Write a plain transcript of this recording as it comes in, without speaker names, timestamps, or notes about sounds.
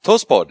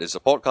Toastpod is a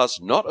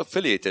podcast not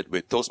affiliated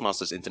with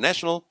Toastmasters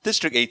International,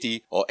 District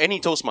 80, or any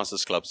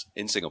Toastmasters clubs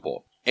in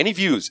Singapore. Any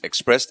views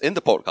expressed in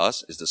the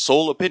podcast is the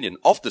sole opinion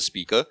of the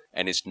speaker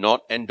and is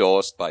not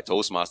endorsed by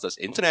Toastmasters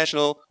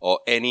International or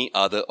any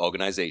other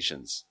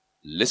organizations.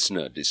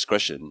 Listener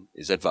discretion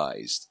is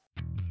advised.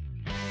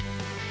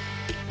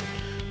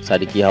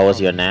 Sadiki, how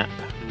was your nap?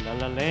 La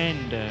La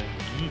Land.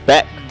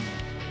 Back.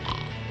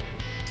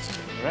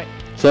 Right.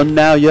 So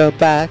now you're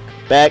back.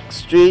 Back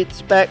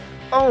streets back.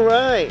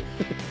 Alright.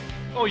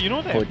 Oh, you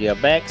know that? Put your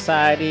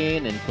backside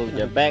in and put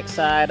your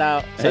backside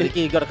out. Sadiki,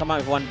 you gotta come out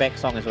with one back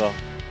song as well.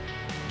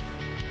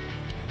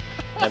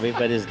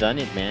 Everybody's done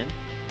it, man.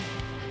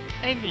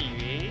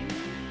 Anyway.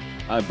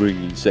 I'm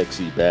bringing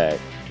sexy back.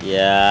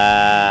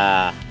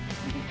 Yeah.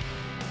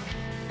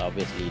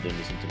 Obviously, you don't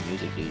listen to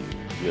music, do you?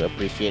 You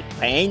appreciate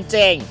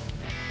painting.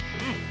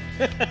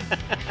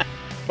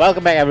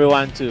 Welcome back,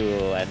 everyone,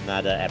 to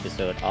another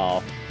episode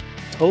of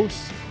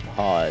Toast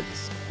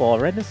Pods for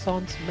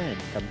Renaissance men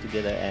come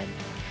together and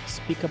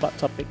speak about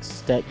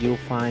topics that you'll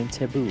find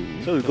taboo.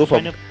 So we go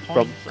from Kind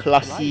of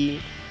classy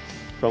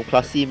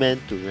man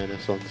to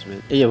Renaissance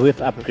man. Yeah, we've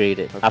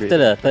upgraded. After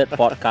the third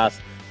podcast,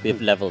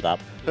 we've leveled up.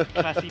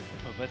 Classy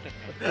perverted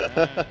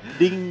man.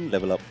 Ding,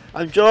 level up.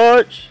 I'm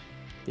George.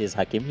 Is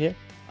Hakim here?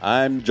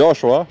 I'm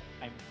Joshua.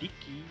 I'm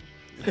Dicky.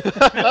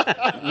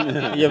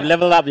 You've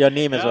leveled up your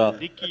name as well.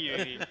 Dicky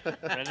already.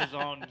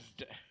 Renaissance.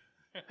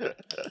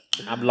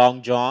 I'm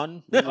Long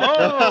John.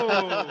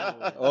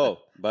 Oh! Oh,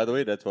 by the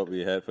way, that's what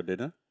we had for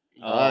dinner.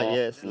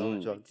 Yes, Long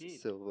Mm. John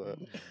Silver.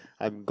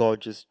 I'm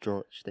gorgeous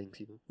George. Thank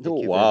you. Thank Oh,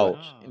 you very wow.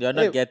 much. You're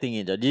not getting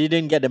it. You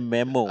didn't get the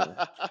memo.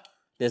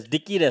 There's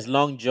Dicky, there's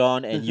Long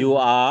John, and you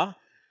are...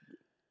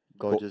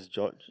 Gorgeous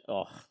George.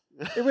 Oh,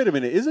 Hey, wait a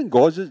minute. Isn't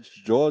Gorgeous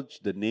George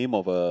the name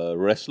of a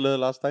wrestler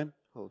last time?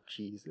 Oh,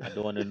 jeez. I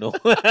don't want to know.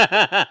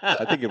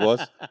 I think it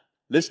was.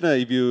 Listener,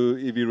 if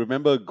you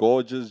remember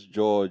Gorgeous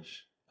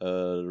George,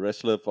 a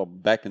wrestler from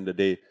back in the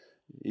day,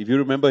 if you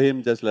remember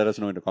him, just let us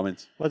know in the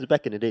comments. What's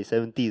back in the day?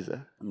 70s.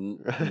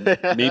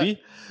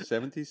 Maybe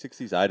 70s,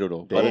 60s, I don't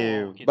know.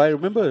 Damn. But I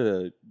remember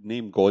the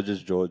name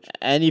Gorgeous George.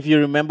 And if you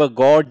remember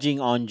gorging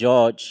on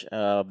George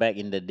back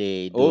in the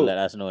day, do Oh. let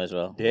us know as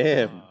well.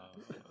 Damn.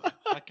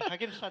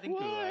 Hakim starting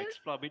to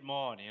explore a bit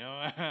more, you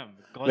know.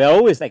 We're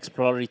always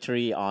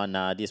exploratory on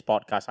this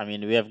podcast. I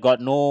mean, we have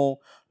got no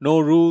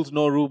rules,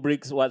 no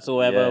rubrics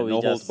whatsoever. Yeah, we no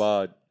holds just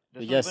barred.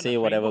 There's we not just even say a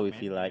whatever framework, we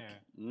feel man. like.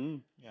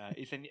 Mm. Yeah,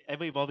 it's an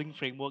ever-evolving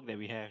framework that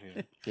we have. You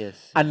know.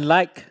 Yes.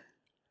 Unlike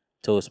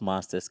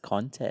Toastmasters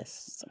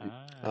contests.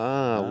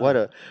 What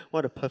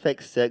a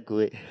perfect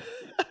segue.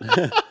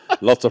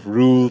 Lots of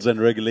rules and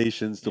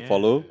regulations to Yeah.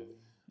 follow.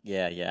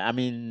 Yeah. I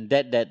mean,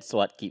 that's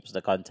what keeps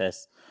the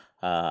contest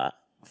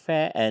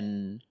fair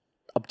and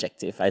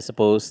objective, I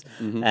suppose.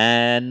 Mhm.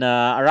 And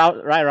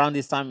right around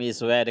this time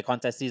is where the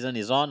contest season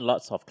is on.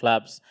 Lots of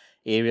clubs,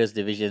 areas,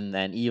 division,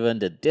 and even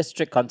the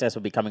district contest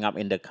will be coming up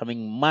in the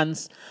coming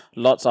months.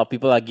 Lots of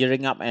people are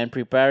gearing up and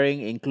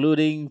preparing,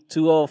 including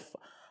two of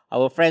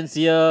our friends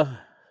here,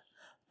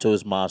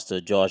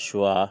 Toastmaster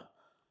Joshua,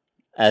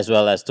 as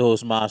well as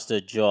Toastmaster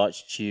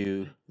George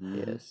Chew.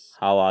 Yes.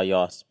 How are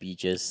your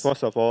speeches?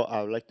 First of all,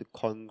 I would like to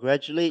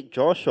congratulate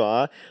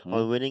Joshua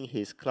on winning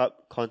his club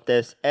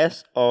contest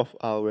as of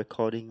our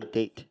recording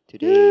date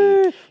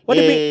today. What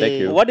do you mean? Yay. Thank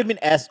you. What do you mean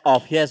as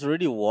of? He has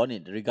already won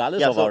it,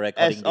 regardless of so our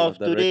recording. as of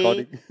the today,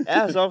 recording.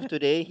 as of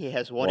today, he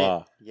has won Wow.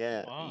 it.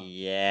 Yeah. Wow.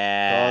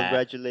 Yeah.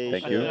 Congratulations.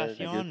 Thank you.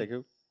 Congratulations. Thank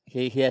you.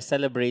 He has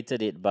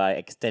celebrated it by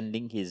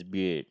extending his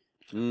beard.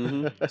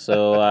 Mm-hmm.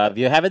 So if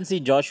you haven't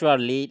seen Joshua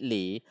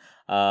lately,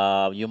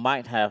 you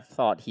might have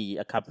thought he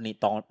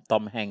accompanied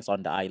Tom Hanks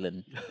on the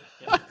island.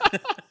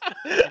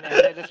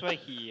 And that's why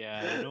he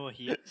grew out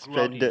his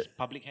Stranded.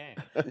 public hair.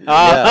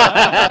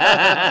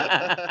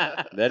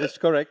 That is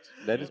correct.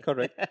 That is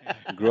correct.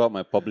 Grew out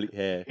my public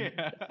hair.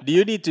 Do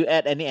you need to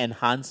add any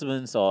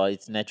enhancements or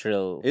it's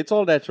natural? It's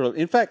all natural.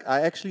 In fact,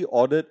 I actually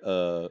ordered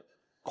a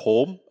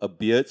comb, a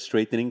beard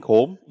straightening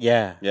comb.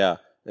 Yeah.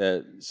 Yeah,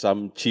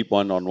 some cheap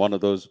one on one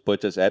of those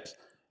purchase apps.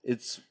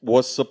 It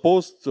was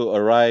supposed to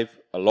arrive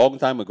a long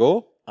time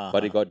ago,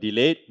 but it got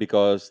delayed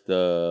because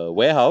the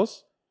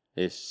warehouse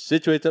is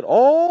situated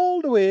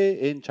all the way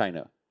in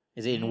China.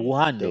 Is it in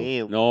Wuhan though?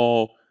 Damn.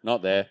 No,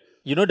 not there.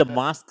 You know the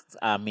masks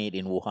are made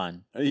in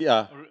Wuhan.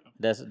 Yeah.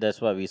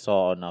 That's what we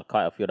saw on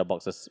quite a few of the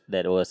boxes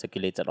that were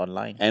circulated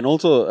online. And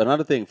also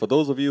another thing, for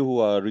those of you who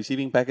are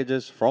receiving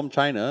packages from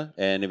China,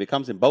 and if it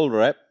comes in bubble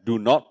wrap, do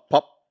not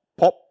pop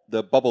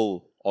the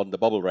bubble on the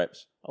bubble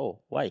wraps. Oh,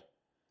 why?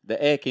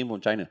 The air came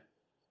from China.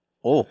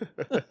 Oh,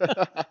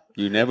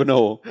 You never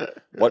know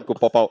what could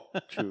pop out.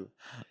 True.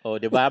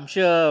 but I'm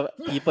sure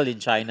people in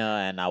China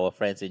and our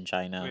friends in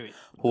China Wait.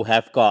 who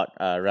have got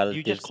You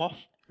relatives just cough.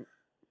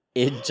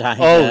 in China.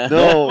 Oh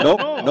no! No,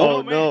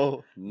 Oh man.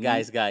 no!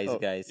 guys, Oh.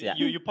 yeah.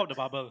 You pop the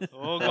bubble.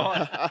 Oh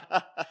god.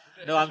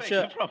 No, I'm That's sure-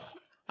 where it came from.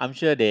 I'm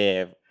sure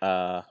they're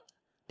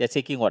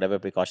taking whatever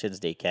precautions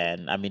they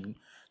can. I mean,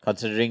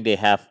 considering they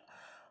have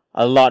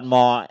a lot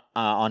more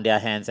on their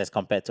hands as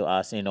compared to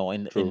us, in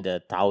True.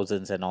 the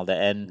thousands and all that.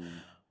 And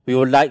We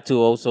would like to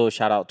also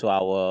shout out to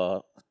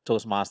our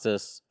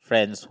Toastmasters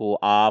friends who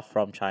are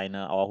from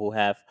China or who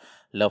have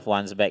loved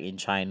ones back in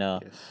China.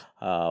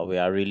 Yes. We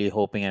are really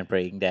hoping and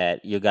praying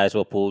that you guys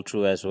will pull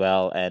through as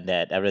well and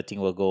that everything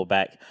will go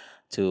back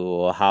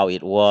to how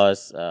it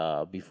was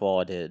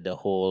before the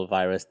whole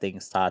virus thing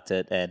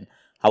started. And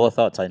our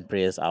thoughts and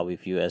prayers are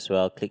with you as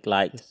well. Click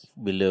like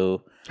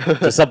below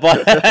to support.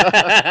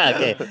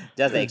 Okay,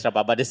 just the extra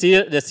part. But the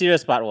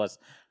serious part was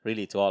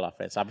really to all our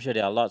friends. I'm sure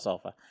there are lots of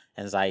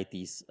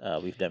anxieties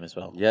with them as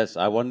well. Yes,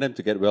 I want them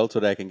to get well so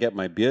that I can get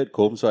my beard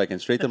combed so I can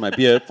straighten my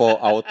beard for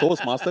our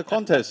Toastmaster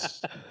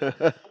contest.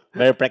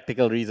 Very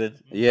practical reason.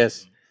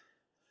 Yes.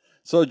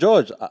 So,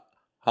 George,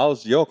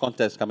 how's your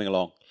contest coming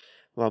along?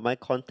 Well, my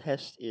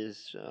contest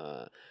is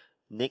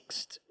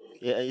next.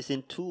 Yeah, it's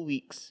in 2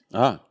 weeks.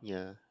 Ah,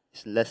 Yeah,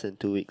 it's less than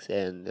 2 weeks,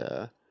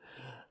 and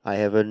I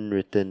haven't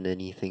written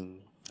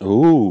anything.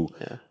 ooh.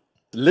 Yeah.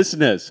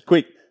 Listeners,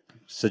 quick,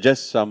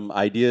 suggest some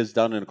ideas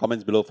down in the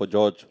comments below for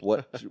George.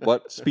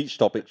 What speech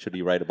topic should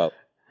he write about?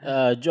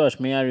 Josh,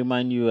 may I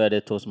remind you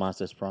the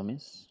Toastmasters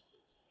promise?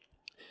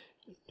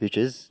 Which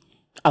is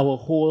I will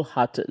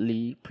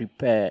wholeheartedly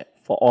prepare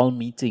for all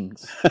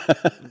meetings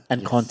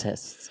and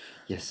contests.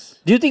 yes.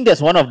 Do you think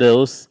that's one of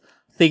those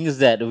things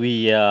that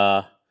we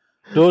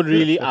don't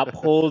really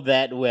uphold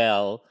that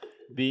well,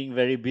 being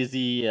very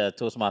busy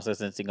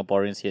Toastmasters and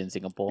Singaporeans here in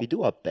Singapore? We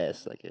do our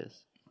best, I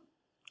guess.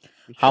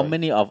 We How try.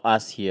 many of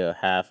us here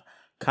have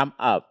come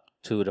up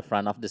to the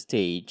front of the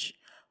stage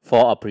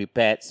for a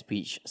prepared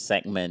speech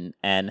segment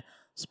and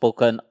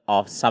spoken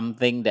of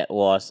something that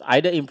was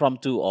either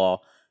impromptu or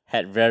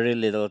had very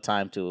little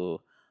time to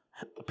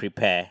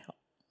prepare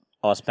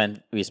or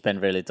we spent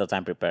very little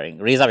time preparing?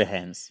 Raise up your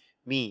hands.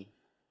 Me,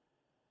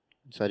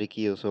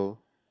 Sadiki also.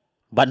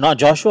 But not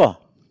Joshua.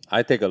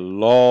 I take a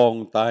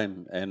long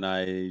time and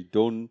I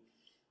don't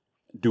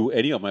do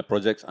any of my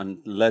projects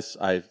unless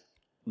I've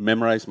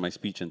memorized my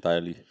speech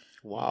entirely.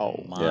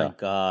 Wow. My Yeah.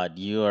 God,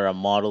 you are a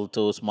model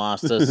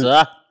Toastmaster,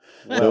 sir.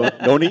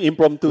 The only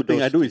impromptu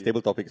thing I Kudos do to is you.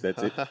 table topics,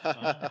 that's it.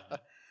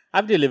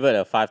 I've delivered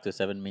a 5 to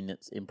 7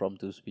 minutes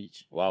impromptu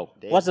speech. Wow.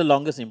 Damn. What's the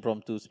longest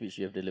impromptu speech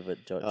you have delivered,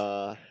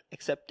 George?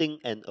 Accepting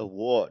an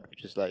award,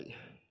 which is like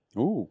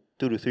Ooh.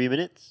 2 to 3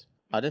 minutes.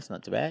 Oh, that's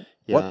not too bad.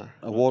 Yeah. What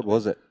award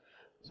was it?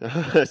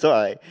 So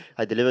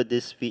I delivered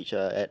this speech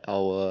at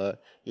our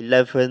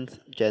 11th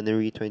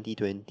January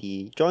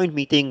 2020 joint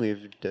meeting with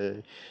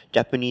the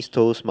Japanese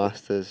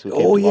Toastmasters who came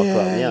to our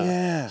club.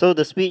 yeah. So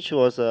the speech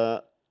was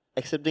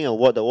accepting an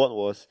award. The award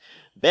was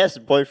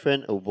Best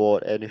Boyfriend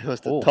Award, and it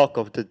was the Oh. talk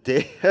of the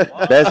day.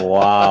 Best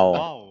Wow.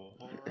 Wow.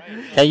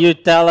 Alright. Can you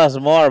tell us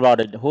more about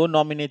it? Who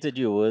nominated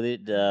you? Was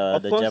it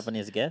Of the course.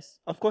 Japanese guest?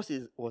 Of course,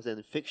 it was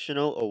a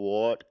fictional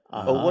award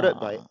awarded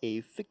by Ah.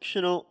 a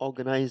fictional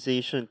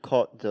organization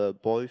called the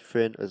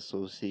Boyfriend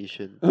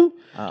Association.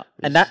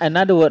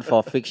 Another word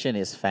for fiction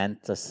is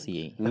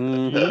fantasy.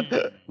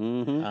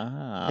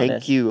 Mm-hmm.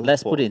 Thank you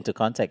Let's put for- it into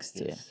context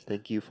here. Yes,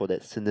 thank you for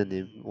that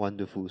synonym.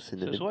 Wonderful So,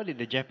 synonym. so what did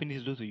the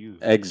Japanese do to you?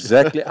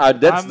 Exactly.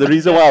 That's the I'm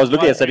reason why I was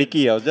looking at just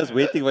Sadiki. I was just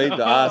waiting for him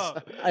to ask.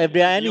 If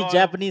there are any You are-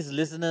 Japanese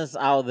listeners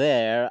out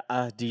there,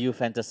 do you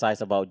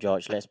fantasize about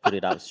George? Let's put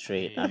it up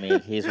straight. I mean,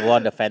 he's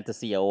won the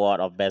fantasy award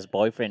of best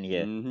boyfriend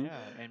here. Mhm.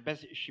 Yeah, and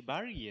best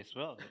shibari as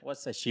well.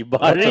 What's a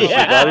shibari?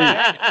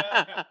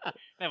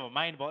 Never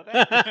mind about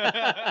that.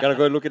 Gotta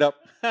go and look it up.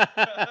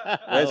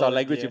 Where's our Oh,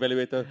 language dear.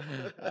 evaluator?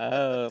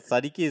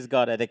 Sadiki's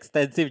got an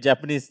extensive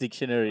Japanese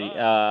dictionary,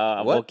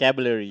 What?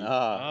 vocabulary.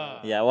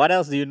 Ah. Yeah, what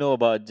else do you know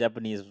about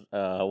Japanese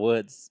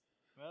words?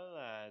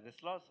 Well, there's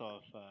lots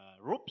of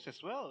ropes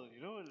as well.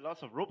 You know,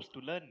 lots of ropes to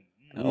learn.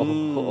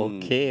 Oh,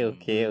 okay.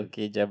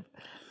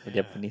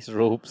 Japanese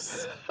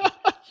ropes.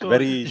 So,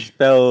 Very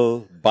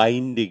spell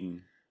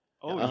binding.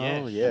 Oh,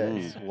 Oh,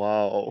 yes. yes.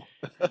 Wow.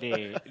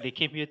 They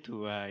came here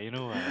to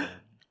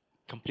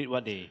complete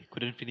what they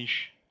couldn't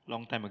finish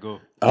long time ago.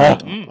 Oh.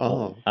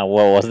 Oh.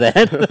 What was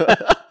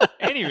that?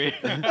 Anyway,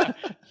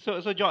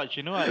 so George,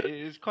 you know,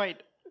 it's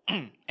quite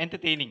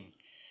entertaining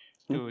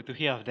to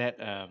hear of that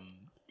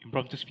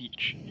impromptu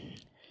speech.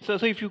 So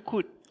if you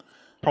could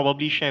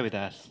probably share with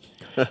us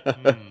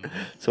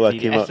So I the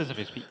came up. essence of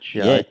your speech.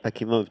 Yeah, Yeah. I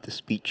came up with the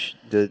speech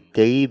the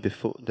day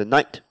before, the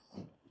night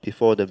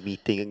before the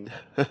meeting.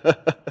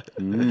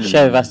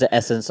 Share with us the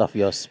essence of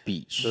your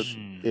speech.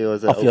 It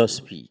was Of your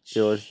speech.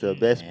 It was the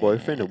best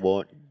boyfriend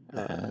award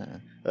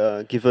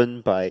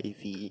given by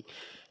the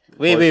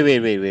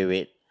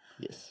Wait.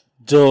 yes.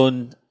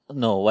 Don't.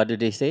 No, what did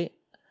they say?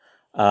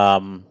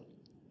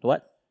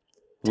 What?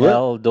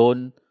 Tell,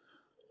 don't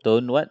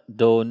what?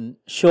 Don't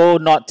show,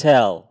 not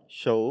tell.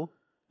 Show.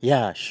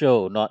 Yeah,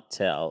 show, not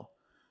tell.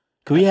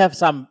 Could we have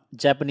some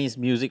Japanese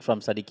music from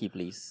Sadiki,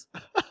 please?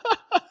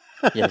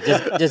 Yeah,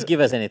 just give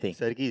us anything.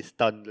 Sergey is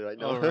stunned right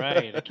now. All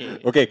right. Okay.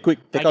 Okay, quick,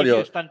 take I out give you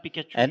your a stunned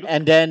Pikachu. And look.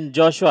 and then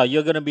Joshua,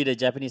 you're gonna be the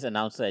Japanese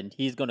announcer, and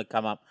he's gonna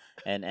come up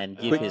and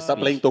give quick. his Start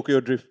speech. playing Tokyo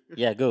Drift.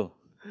 Yeah, go.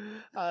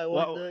 I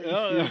Wow. wonder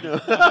Oh, if you know.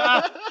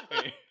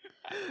 Wait.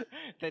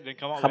 That didn't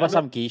come out How about well.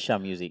 some geisha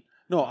music?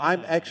 No,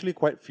 I'm actually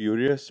quite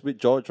furious with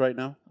George right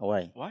now.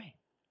 Why? Why?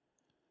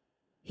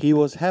 he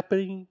was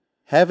having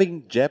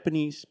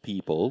Japanese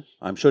people,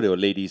 I'm sure there were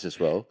ladies as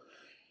well,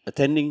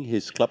 attending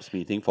his club's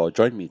meeting for a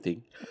joint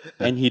meeting,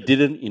 and he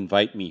didn't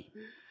invite me.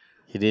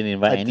 He didn't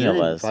invite any of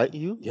us. Invite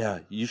you? Yeah,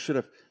 you should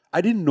have. I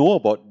didn't know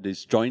about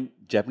this joint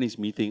Japanese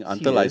meeting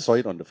until I Serious? saw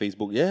it on the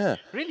Facebook. Yeah.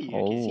 Really?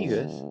 Oh. Okay.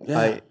 Serious? Yeah.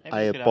 I Let me look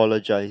it up.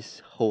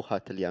 apologize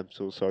wholeheartedly. I'm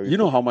so sorry. You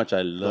know how much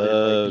I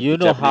love You the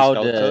know Japanese how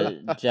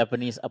culture. the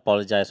Japanese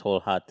apologize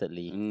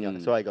wholeheartedly. Yeah,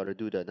 so I got to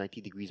do the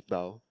 90 degrees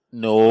bow.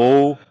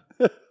 No.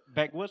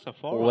 Backwards or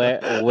forward?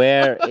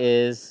 Where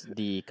is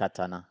the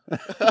katana?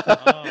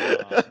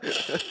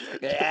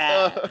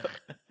 Oh.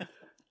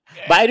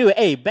 By the way,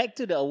 hey, back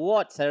to the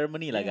award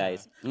ceremony, lah,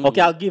 guys.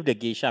 Okay, I'll give the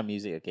geisha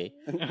music, okay?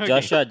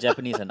 Joshua,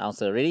 Japanese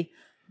announcer. Ready?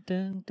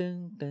 Dun,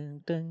 dun,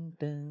 dun, dun,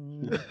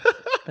 dun,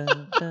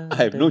 dun, dun, I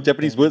have no dun,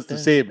 Japanese dun, words to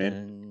dun, say,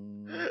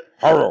 man. dun,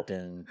 Hello.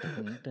 dun,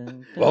 dun,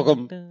 dun,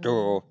 Welcome dun,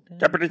 to dun,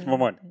 Japanese dun,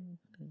 moment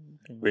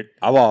dun, with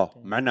our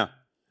manna,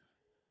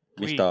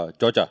 Wait. Mr.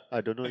 Georgia.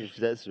 I don't know if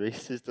that's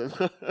racist or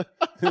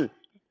not.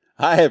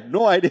 I have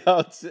no idea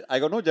how to say. I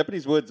got no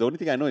Japanese words. The only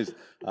thing I know is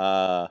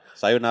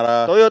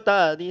sayonara.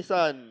 Toyota,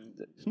 Nissan,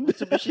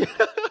 Mitsubishi.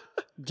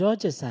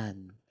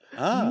 Georgia-san,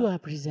 Ah. you are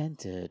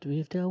presented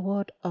with the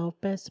award of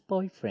Best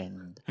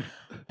Boyfriend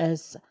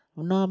as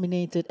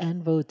nominated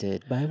and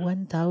voted by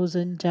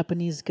 1,000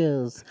 Japanese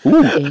girls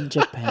in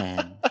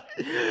Japan.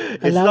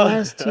 Allow not-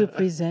 us to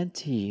present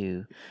to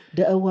you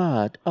the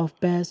award of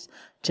Best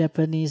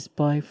Japanese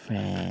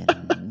Boyfriend.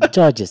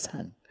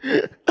 Georgia-san.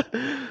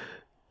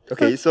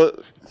 Okay,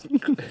 so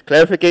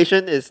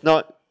clarification is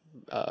not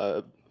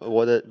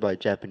awarded by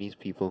Japanese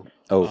people.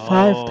 Oh,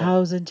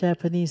 5,000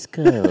 Japanese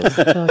girls.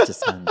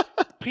 Georgia-san.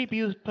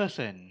 Preview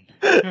person.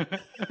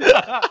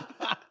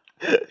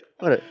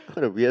 What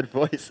a weird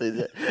voice is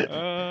it?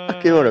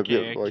 Okay, what a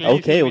weird voice.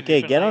 Okay,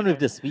 okay, get on with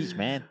the speech,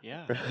 man.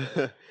 Yeah.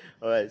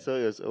 Alright, so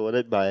it was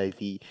awarded by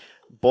the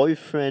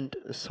Boyfriend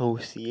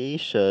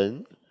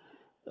Association.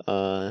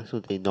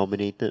 So they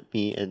nominated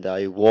me and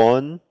I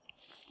won.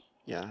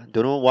 Yeah,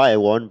 don't know why I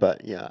won,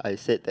 but yeah, I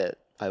said that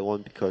I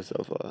won because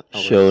of I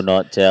was Show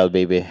not tell,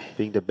 baby.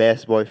 being the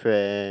best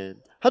boyfriend.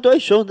 How do I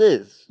show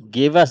this?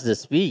 Give us the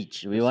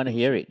speech. We want to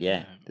hear it,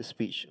 yeah. The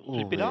speech.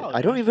 Flip it man. out.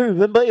 I don't even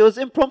remember. It was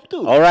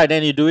impromptu. All right,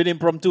 then you do it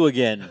impromptu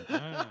again.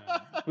 Ah.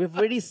 We've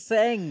already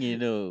sang, you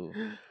know.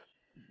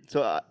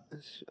 So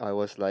I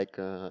was like,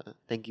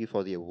 thank you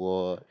for the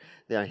award.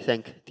 Then I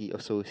thanked the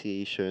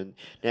association.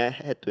 Then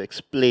I had to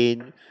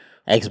explain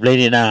Explain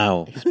it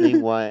now.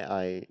 why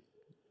I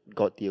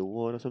got the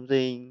award or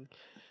something.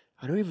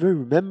 I don't even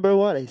remember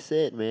what I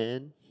said,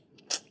 man.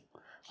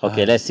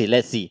 Okay, let's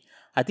see.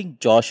 I think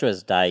Joshua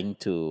is dying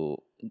to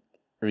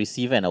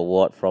receive an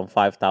award from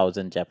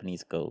 5,000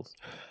 Japanese girls.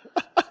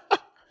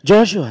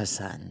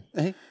 Joshua-san,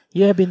 Eh?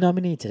 you have been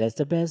nominated as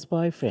the best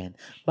boyfriend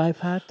by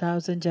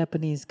 5,000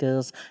 Japanese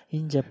girls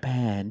in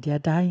Japan. They are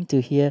dying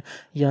to hear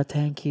your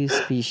thank you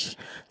speech.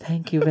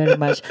 Thank you very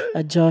much,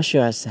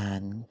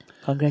 Joshua-san.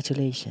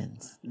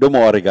 Congratulations. domo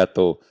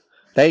arigato.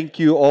 Thank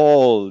you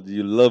all,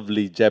 you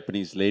lovely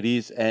Japanese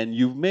ladies, and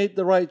you've made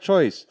the right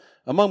choice.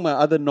 Among my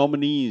other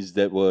nominees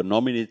that were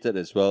nominated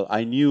as well,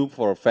 I knew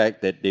for a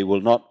fact that they will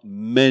not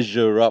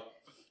measure up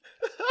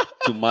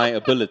to my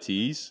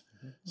abilities.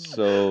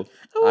 So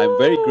I'm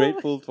very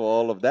grateful for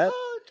all of that.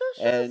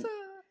 And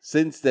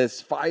since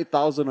there's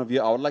 5,000 of you,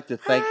 I would like to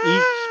thank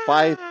each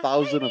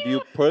 5,000 of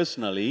you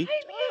personally.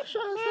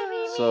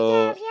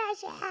 So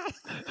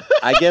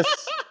I guess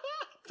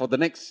for the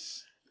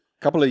next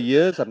couple of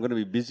years, I'm going to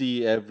be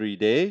busy every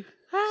day.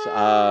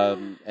 So,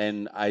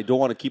 and I don't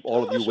want to keep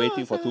all of you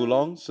waiting for too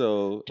long.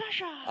 So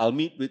I'll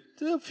meet with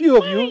a few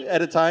of you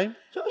at a time.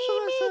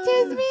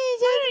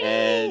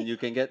 And you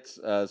can get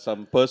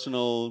some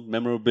personal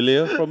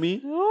memorabilia from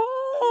me.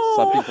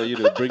 Something for you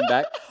to bring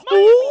back.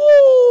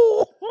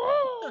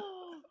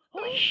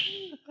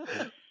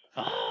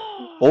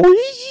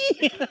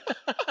 Oishi!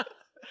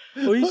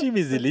 Oishi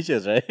means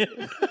delicious, right? Oishi!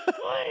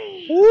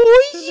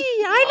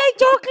 I like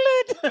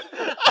chocolate!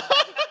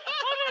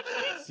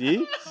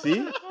 See?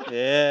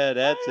 Yeah,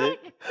 that's it.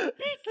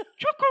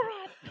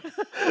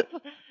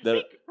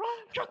 The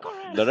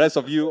rest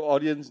of you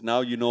audience,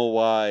 now you know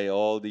why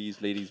all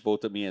these ladies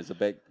voted me as the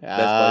best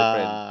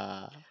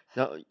boyfriend.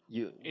 Now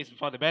you It's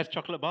for the best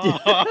chocolate bar.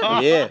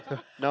 Yeah.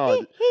 now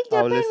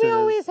our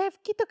listeners. have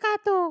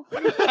Kitokato.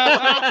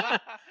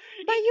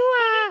 But you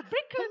are...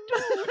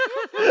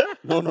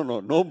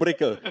 No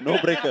breaker.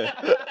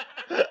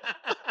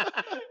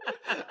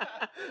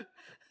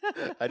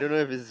 I don't know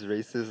if it's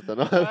racist or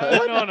not. No,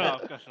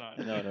 of course not.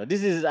 No.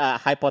 This is a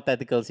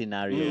hypothetical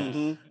scenario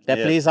Mhm. that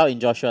Yes. plays out in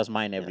Joshua's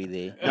mind every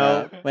day.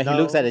 No, When he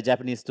looks at the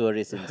Japanese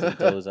tourists in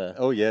Sentosa.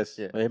 Oh yes.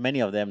 Yeah. Well, many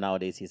of them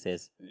nowadays, he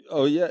says.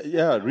 Oh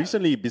yeah.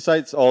 Recently,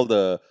 besides all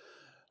the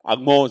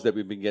Angmos that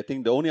we've been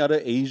getting, the only other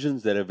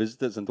Asians that have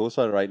visited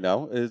Sentosa right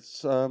now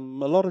is a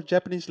lot of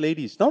Japanese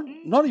ladies.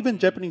 Not even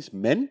Japanese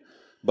men,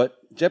 but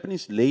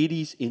Japanese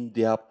ladies in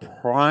their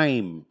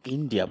prime.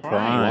 India Prime.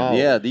 Prime. Wow.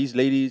 Yeah, these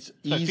ladies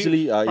So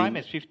easily are prime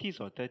in. as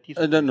 50s or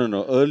 30s?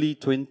 No, early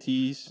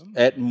 20s.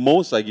 At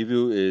most, I give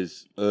you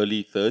is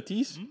early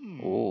 30s.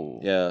 Oh.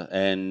 Yeah,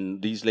 and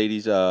these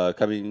ladies are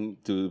coming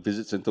to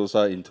visit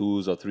Sentosa in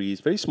 2s or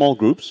 3s, very small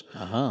groups.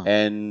 Uh-huh.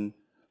 And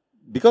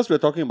because we're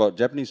talking about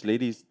Japanese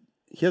ladies,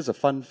 here's a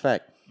fun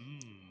fact.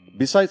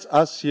 Besides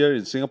us here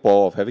in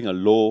Singapore of having a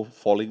low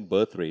falling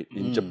birth rate,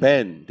 in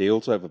Japan, they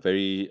also have a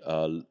very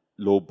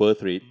low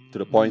birth rate to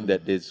the point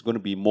that there's going to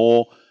be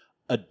more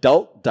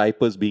adult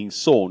diapers being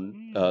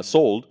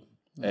sold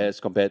as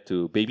compared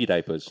to baby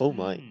diapers. Oh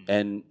my.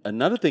 And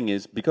another thing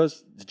is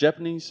because the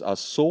Japanese are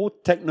so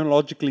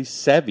technologically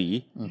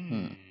savvy,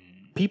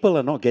 people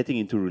are not getting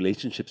into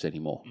relationships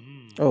anymore.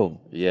 Oh.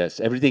 Yes,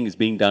 everything is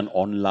being done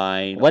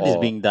online. What is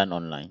or being done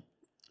online?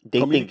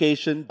 Dating.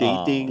 communication,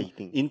 dating,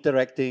 Dating.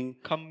 interacting.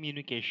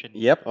 Communication.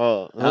 Yep.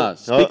 Oh,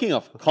 Speaking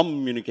of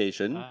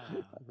communication,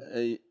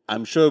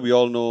 I'm sure we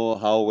all know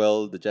how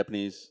well the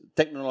Japanese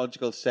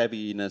technological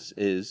savviness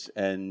is,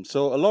 and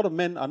so a lot of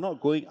men are not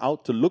going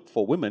out to look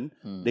for women.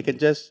 They can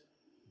just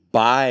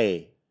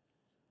buy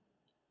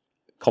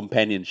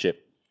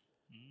companionship.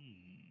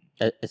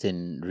 As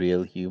in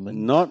real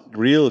human? Not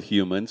real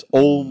humans,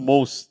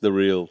 almost the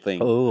real thing.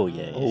 Oh,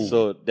 yeah.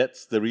 So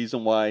that's the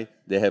reason why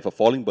they have a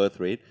falling birth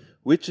rate,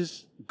 which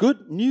is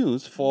good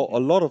news for a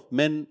lot of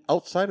men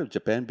outside of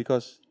Japan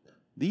because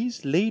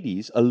these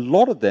ladies, a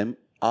lot of them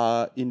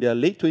are in their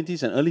late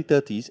 20s and early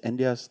 30s and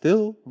they are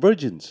still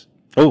virgins.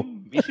 Oh.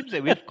 It seems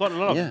that we've got a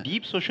lot Yeah. of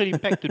deep social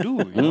impact to do.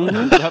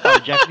 To help our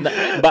Japanese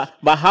friends.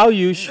 But how are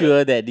you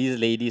sure that these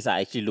ladies are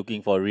actually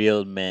looking for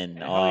real men?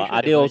 how are you Or sure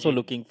are they're they also virgin?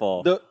 looking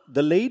for...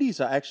 The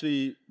ladies are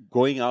actually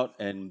going out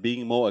and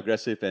being more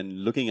aggressive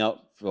and looking out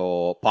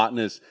for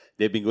partners.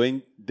 They've been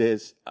going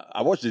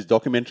I watched this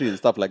documentary and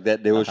stuff like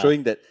that. They were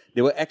showing that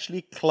there were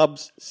actually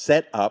clubs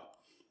set up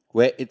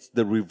where it's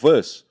the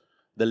reverse.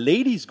 The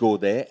ladies go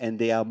there and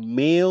they are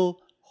male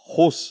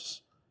hosts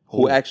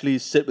who actually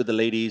sit with the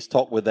ladies,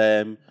 talk with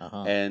them,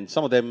 and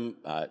some of them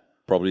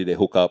probably they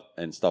hook up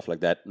and stuff like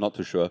that. Not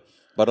too sure.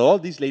 But a lot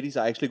of these ladies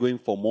are actually going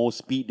for more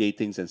speed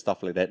datings and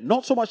stuff like that.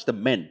 Not so much the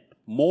men.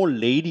 More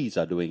ladies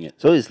are doing it.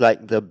 So it's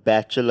like the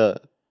Bachelor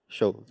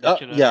show.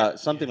 Bachelor, Yeah,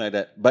 something like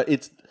that. But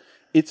it's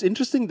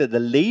interesting that the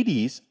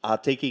ladies are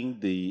taking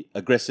the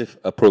aggressive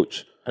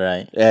approach,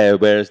 Right.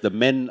 whereas the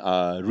men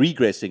are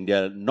regressing. They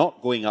are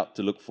not going out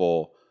to look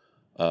for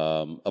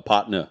a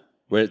partner,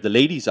 whereas the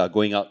ladies are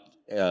going out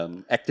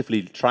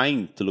actively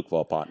trying to look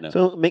for a partner.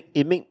 So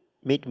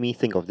made me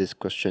think of this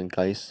question,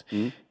 guys.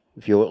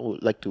 If you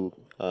would like to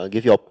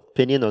give your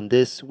opinion on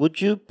this, would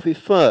you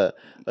prefer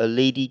a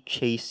lady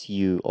chase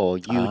you or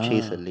you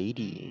chase a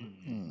lady?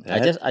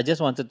 I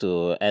just wanted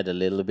to add a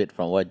little bit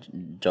from what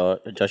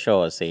Joshua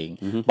was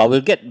saying, but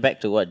we'll get back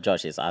to what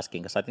Josh is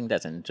asking because I think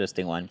that's an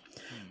interesting one.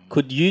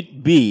 Could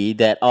it be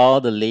that all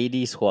the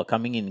ladies who are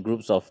coming in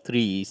groups of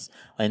 3s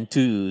and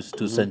 2s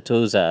to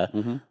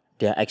Sentosa,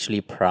 they're actually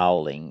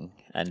prowling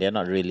and they're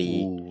not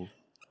really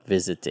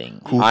visiting?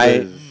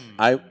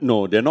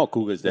 No, they're not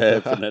cougars,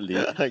 definitely.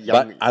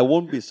 But I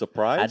won't be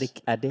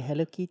surprised. Are they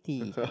Hello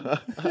Kitty? Oh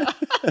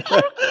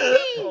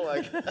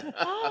my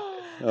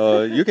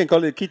god. You can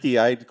call it kitty.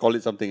 I call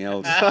it something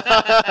else.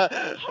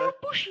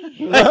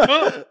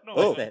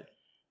 What's that?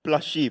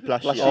 Plushy. Oh,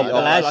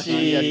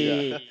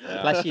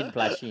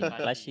 Plushy.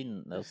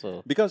 Plashin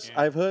also. Because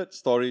I've heard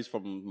stories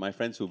from my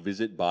friends who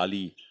visit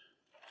Bali,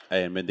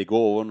 and when they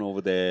go on over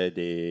there,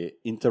 they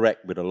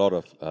interact with a lot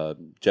of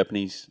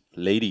Japanese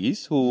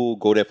ladies who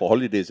go there for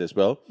holidays as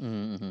well,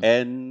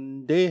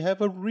 and they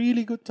have a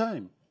really good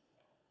time.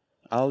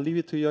 I'll leave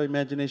it to your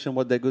imagination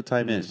what that good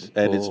time is,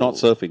 and it's not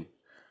surfing.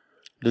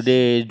 Do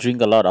they drink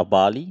a lot of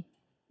barley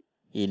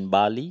in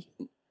Bali?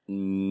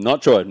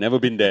 Not sure. Never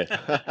been there.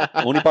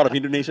 Only part of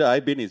Indonesia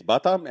I've been is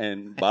Batam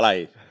and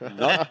Balai.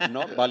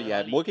 Not Bali.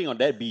 I'm working on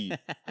that B.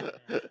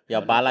 Yeah,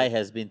 Balai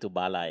has been to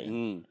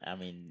Balai. I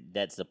mean,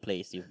 that's the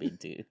place you've been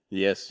to.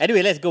 Yes.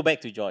 Anyway, let's go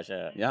back to George.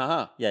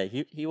 Yeah. Yeah,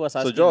 he was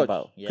asking So George,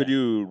 about. Yeah. could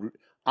you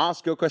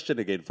ask your question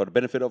again for the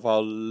benefit of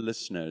our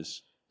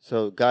listeners?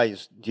 So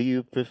guys, do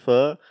you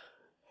prefer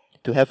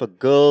to have a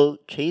girl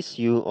chase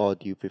you or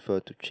do you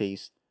prefer to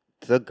chase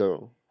the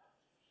girl?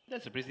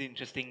 That's a pretty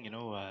interesting,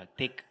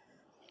 take.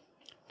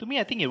 To me,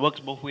 I think it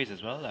works both ways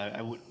as well.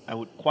 I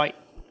would quite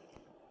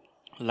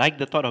like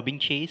the thought of being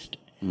chased,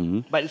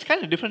 but it's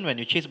kind of different when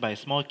you're chased by a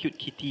small cute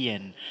kitty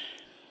and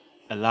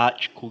a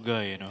large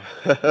cougar,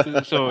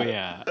 so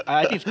yeah,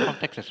 I think it's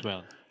context as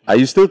well. Are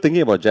you still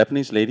thinking about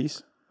Japanese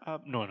ladies?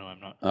 No, I'm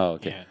not. Oh,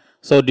 okay. Yeah.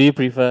 So, do you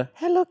prefer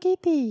Hello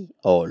Kitty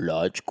or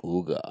large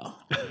cougar?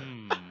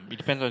 It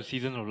depends on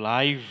season of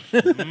life.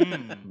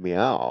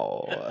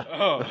 Meow.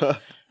 Oh.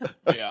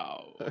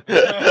 Meow.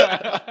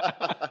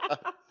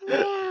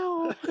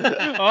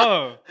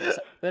 Oh.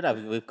 But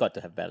we've got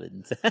to have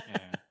balance.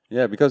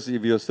 Yeah, because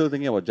if you're still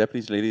thinking about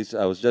Japanese ladies,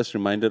 I was just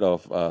reminded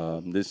of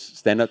this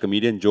stand-up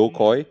comedian, Joe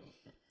Coy.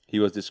 He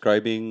was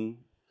describing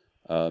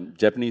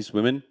Japanese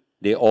women.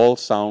 They all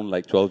sound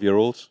like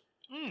 12-year-olds.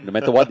 no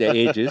matter what their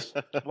age is.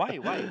 Why?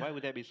 Why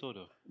would that be so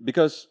though?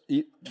 Because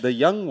the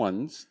young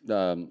ones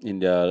in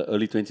their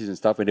early 20s and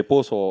stuff, when they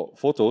post for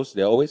photos,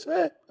 they're always,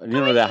 they're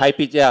high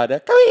pitch, they're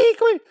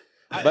kawaii.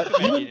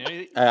 But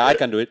even, I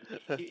can't do it.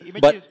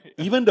 But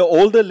even the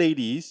older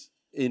ladies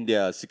in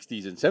their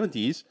 60s and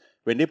 70s,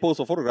 when they post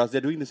for photographs,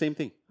 they're doing the same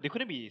thing. they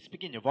couldn't be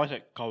speaking your voice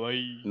like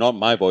kawaii. Not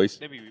my voice,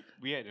 That'd be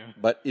weird.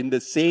 but in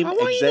the same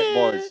exact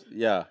voice.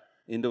 Yeah,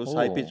 in those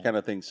high pitch kind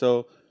of things.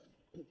 So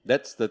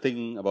that's the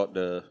thing about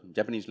the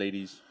Japanese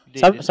ladies.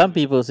 Some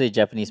people say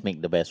Japanese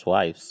make the best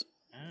wives.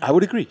 I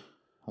would agree.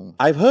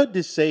 I've heard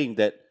this saying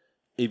that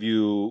if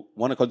you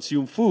want to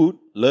consume food,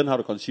 learn how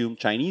to consume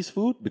Chinese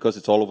food because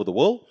it's all over the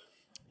world.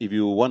 If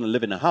you want to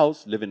live in a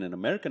house, live in an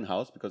American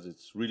house because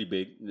it's really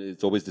big.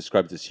 It's always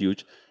described as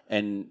huge.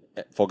 And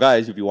for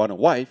guys, if you want a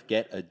wife,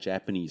 get a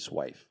Japanese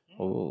wife.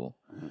 Oh.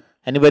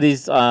 Any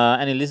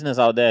listeners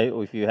out there,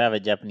 if you have a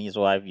Japanese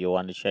wife, you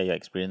want to share your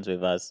experience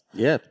with us.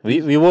 Yeah.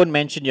 We won't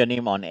mention your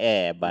name on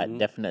air, but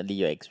definitely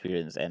your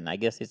experience. And I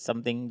guess it's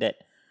something that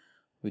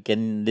we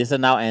can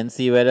listen out and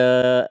see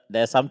whether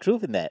there's some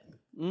truth in that.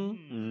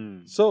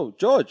 So,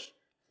 George,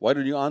 why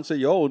don't you answer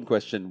your own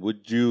question?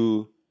 Would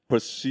you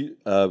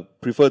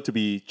prefer to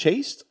be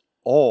chased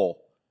or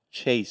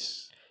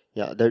chase?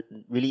 Yeah,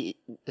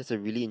 that's a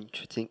really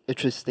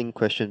interesting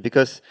question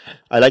because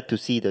I like to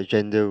see the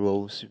gender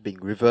roles being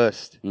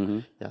reversed.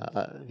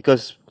 Yeah,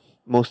 because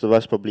most of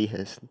us probably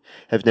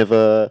have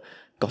never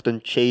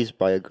gotten chased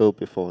by a girl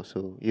before,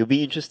 so it'll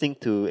be interesting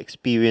to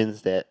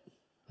experience that.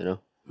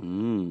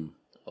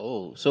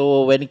 Oh,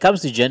 so when it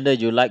comes to gender,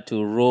 you like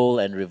to roll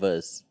and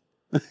reverse.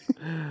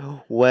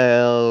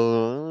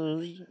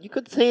 Well, you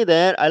could say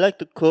that. I like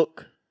to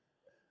cook.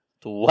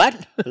 To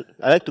what?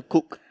 I like to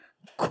cook.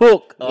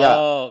 Cook. Yeah.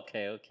 Oh,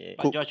 okay.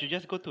 But George, you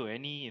just go to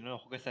any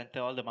hawker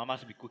center, all the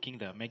mamas will be cooking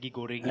the Maggi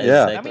goreng.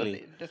 Yeah. I Exactly.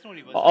 mean, there's no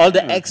reverse. All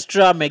the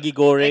extra Maggi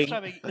goreng.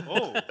 Extra Maggi.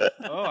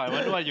 Oh, I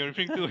wonder what you're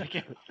referring to.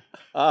 Okay.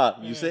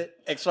 You said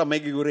extra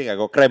Maggi goreng. I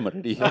got cramp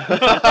already.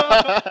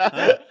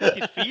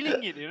 He's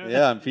feeling it,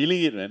 Yeah, I'm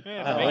feeling it, man.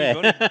 Yeah, the Oh, Maggi yeah.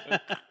 goreng.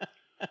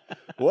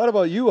 What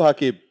about you,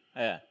 Hakim?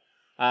 Yeah.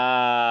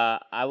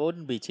 I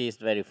wouldn't be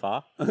chased very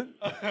far.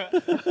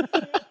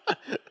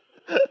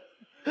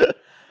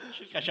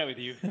 Should catch up with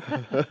you.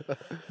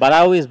 But I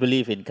always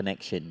believe in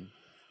connection.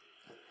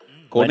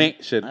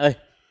 Connection.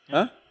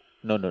 Huh?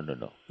 No.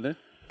 No?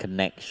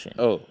 Connection.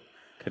 Oh.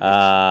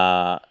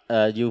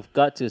 You've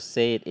got to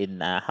say it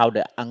in how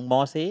the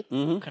Angmo say it.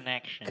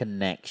 Connection.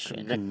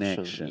 Connection.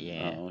 Connection.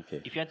 Yeah. Oh,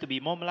 okay. If you want to be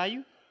more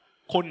Melayu,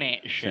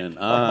 connection.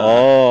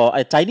 Oh,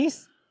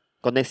 Chinese?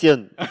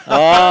 Connection.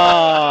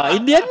 Oh,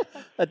 Indian?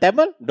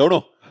 Tamil? Don't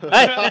know.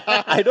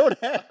 I don't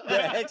have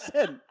the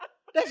accent.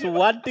 That's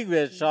one thing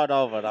we're short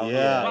of around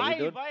Yeah.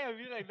 here. Why are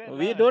we like that?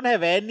 We don't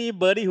have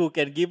anybody who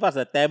can give us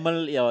a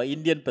Tamil or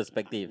Indian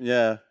perspective.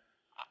 Yeah.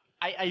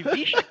 I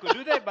wish I could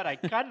do that, but I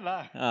can't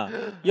lah.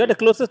 You're the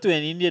closest to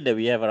an Indian that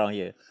we have around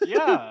here.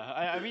 Yeah,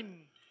 I mean,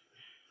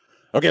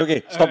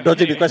 Okay. Stop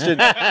dodging the question.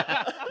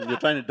 You're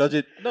trying to dodge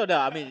it. No,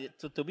 I mean,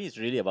 to me, it's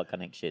really about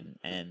connection.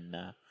 And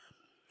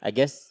I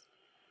guess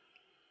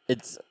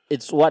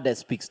it's what that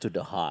speaks to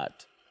the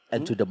heart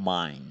and to the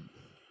mind.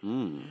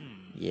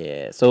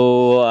 Yeah.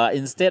 So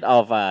instead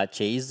of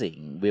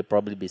chasing, we'll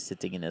probably be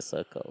sitting in a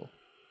circle.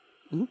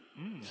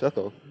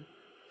 Circle.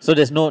 So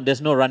there's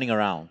no running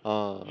around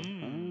Ah.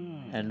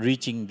 and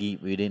reaching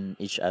deep within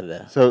each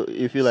other. So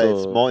you feel like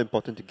it's So- more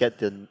important to get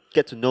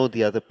to know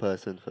the other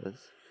person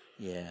first.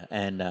 Yeah,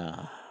 and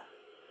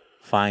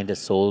find a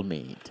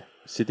soulmate.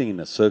 Sitting in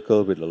a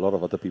circle with a lot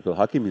of other people.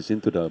 Hakim is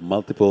into the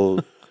multiple.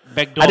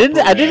 backdoor. I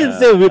didn't program.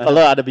 say with a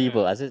lot of other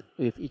people. I said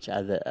with each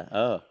other.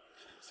 Oh.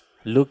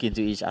 Look into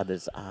each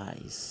other's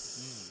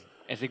eyes.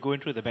 As they go in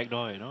through the back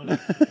door, Like,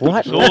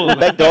 What? soul.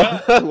 Back door.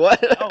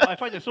 What? Oh, I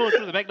find your soul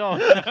through the back door.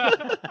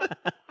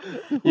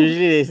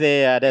 Usually they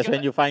say that's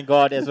when you find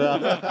God as well.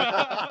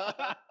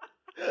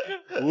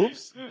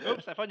 Oops.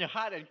 Oops, I found your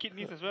heart and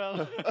kidneys as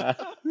well.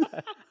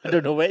 I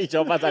don't know where each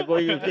of us are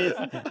going with this.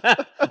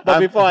 But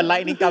before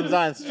lightning comes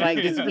on and strike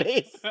this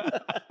place.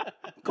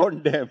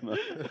 Condemn.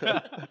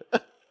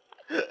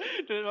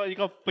 That's what you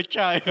call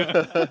pecah.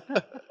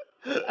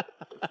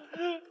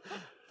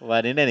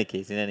 But in any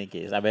case,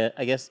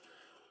 I guess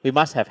we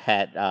must have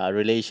had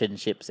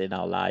relationships in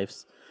our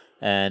lives.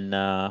 And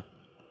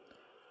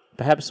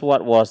perhaps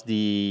what was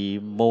the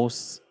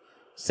most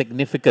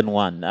significant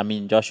one? I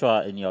mean,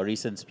 Joshua, in your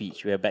recent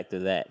speech, we're back to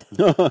that.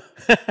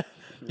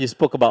 You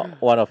spoke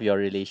about one of your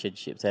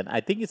relationships, and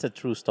I think it's a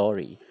true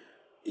story.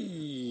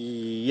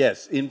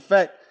 Yes. In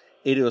fact,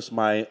 it was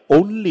my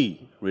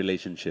only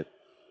relationship.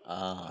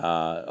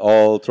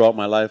 All throughout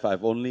my life,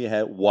 I've only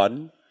had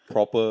one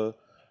proper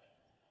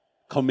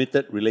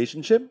committed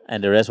relationship.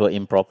 And the rest were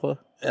improper.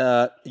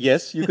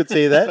 Yes, you could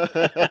say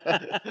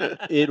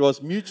that. It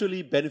was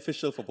mutually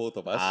beneficial for both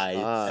of us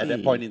at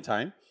that point in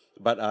time.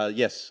 But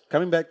yes,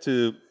 coming back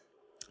to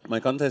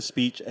my contest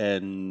speech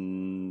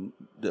and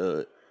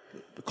the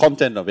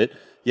content of it,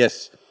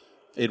 yes,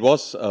 it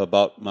was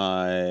about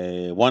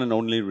my one and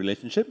only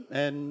relationship.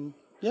 And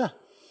yeah,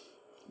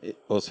 it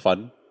was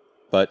fun.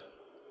 But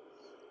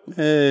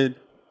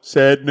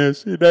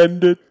sadness, it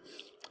ended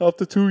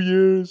after 2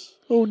 years.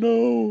 Oh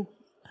no.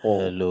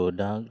 Hello,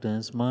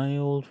 darkness, my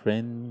old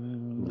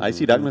friend. I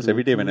see darkness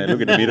every day when I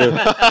look in the mirror.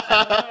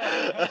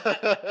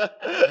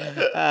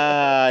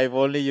 If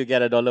only you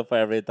get $1 for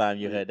every time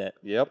you heard that.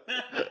 Yep.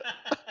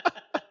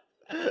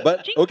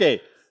 But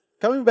okay,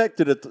 coming back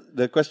to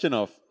the question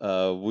of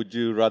would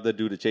you rather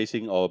do the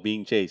chasing or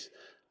being chased?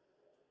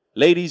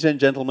 Ladies and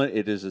gentlemen,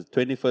 it is the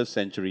 21st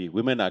century.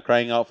 Women are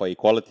crying out for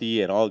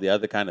equality and all the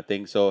other kind of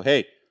things. So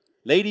hey,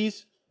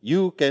 ladies,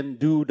 you can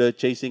do the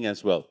chasing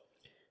as well.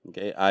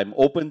 Okay, I'm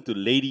open to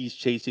ladies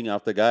chasing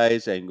after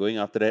guys and going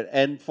after that.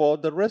 And for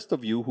the rest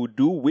of you who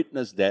do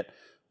witness that,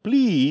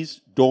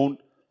 please don't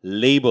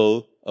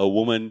label a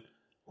woman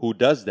who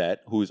does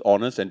that, who is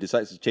honest and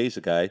decides to chase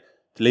a guy,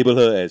 to label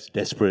her as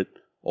desperate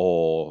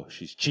or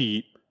she's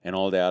cheap and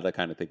all that other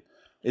kind of thing.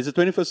 It's the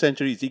 21st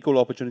century. It's equal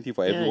opportunity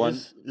for everyone.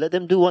 Just let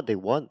them do what they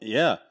want.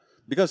 Yeah,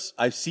 because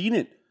I've seen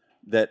it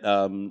that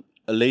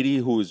a lady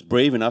who is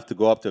brave enough to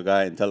go up to a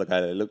guy and tell a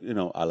guy, look,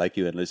 I like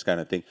you and this kind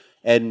of thing,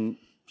 and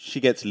she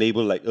gets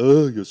labeled like,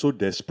 oh, you're so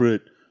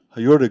desperate.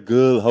 You're the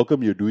girl. How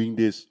come you're doing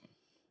this?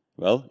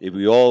 Well, if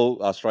we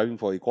all are striving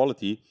for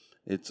equality,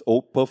 it's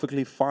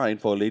perfectly fine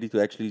for a lady to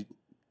actually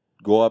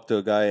go up to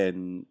a guy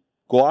and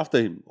go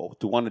after him or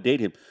to want to date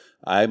him.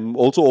 I'm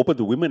also open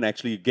to women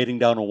actually getting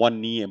down on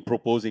one knee and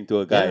proposing to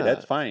a guy. Yeah.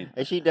 That's fine.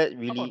 Actually, that How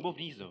really. about both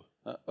knees though?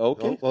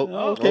 Okay.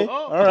 Okay.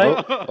 All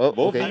right.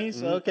 Both okay.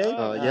 knees. Okay.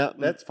 Yeah,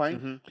 That's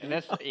fine. And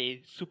that's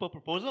a super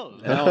proposal.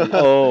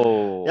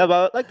 Oh. Yeah,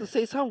 but I'd like to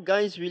say some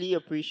guys really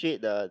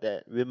appreciate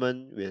that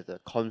women with the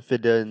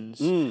confidence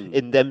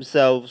in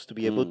themselves to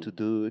be able to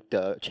do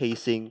the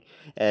chasing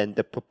and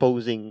the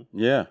proposing.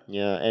 Yeah.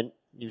 Yeah, and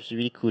it's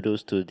really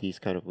kudos to these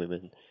kind of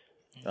women.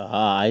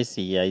 I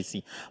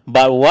see.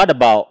 But what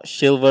about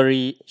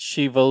chivalry,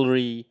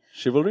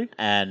 Chivalry?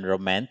 and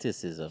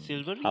romanticism?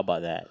 Chivalry? How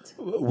about that?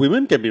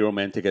 Women can be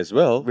romantic as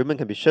well. Women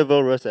can be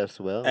chivalrous as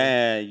well.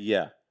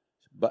 Yeah.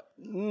 But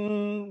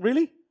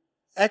really?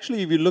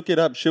 Actually, if you look it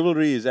up,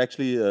 chivalry is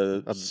actually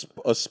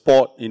a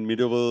sport in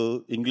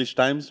medieval English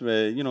times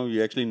where,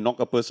 you actually knock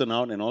a person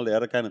out and all the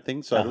other kind of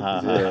things. So I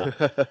don't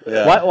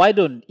yeah. Why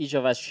don't each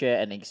of us share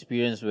an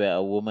experience where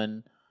a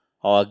woman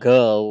or a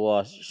girl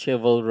was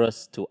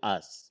chivalrous to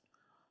us?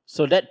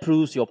 So that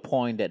proves your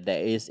point that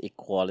there is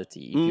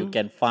equality. If you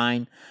can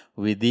find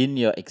within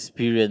your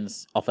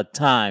experience of a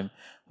time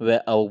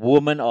where a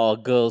woman or a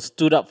girl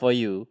stood up for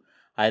you,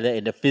 either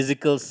in the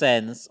physical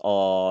sense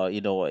or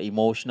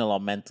emotional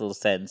or mental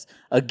sense,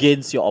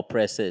 against your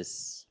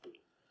oppressors.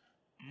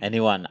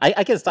 Anyone?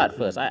 I can start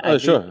first. I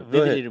sure. Go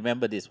vividly ahead.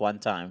 remember this one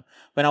time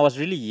when I was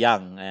really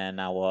young and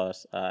I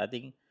was I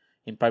think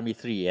in primary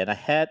 3, and I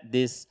had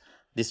this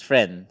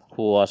friend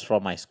who was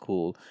from my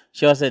school.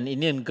 She was an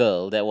Indian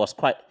girl that was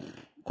quite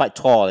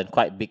tall and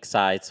quite big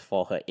size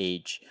for her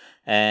age.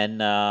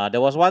 And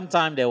there was one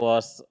time there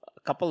was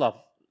a couple of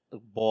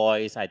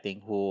boys, I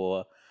think, who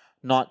were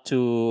not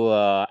too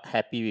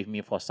happy with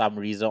me for some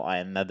reason or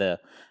another.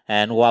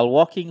 And while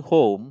walking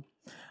home,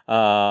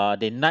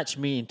 they nudged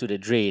me into the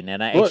drain,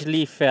 and I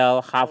actually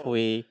fell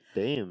halfway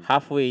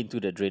into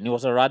the drain. It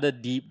was a rather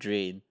deep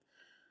drain.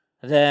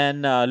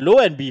 Then, lo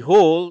and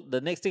behold,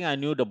 the next thing I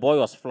knew, the boy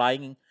was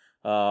flying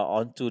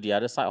onto the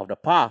other side of the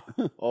path.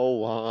 Oh,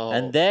 wow.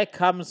 And there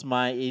comes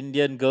my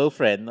Indian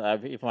girlfriend,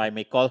 if I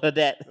may call her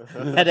that,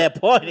 at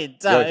that point in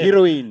time. Your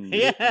heroine.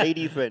 Yeah.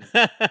 Lady friend.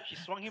 She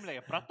swung him like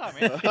a prata,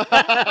 man.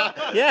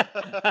 Yeah.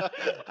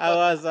 I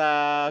was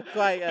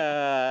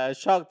quite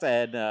shocked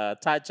and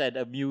touched and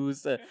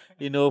amused,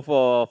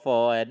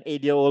 for an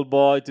 8-year-old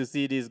boy to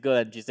see this girl.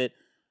 And she said,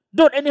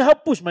 "Don't anyhow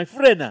push my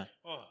friend."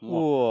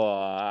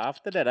 Whoa.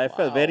 After that, I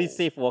felt very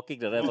safe walking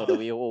the rest of the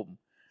way home.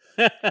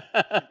 Your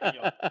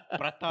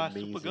prata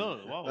super girl.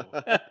 Wow.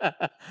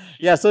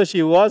 Yeah, so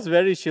she was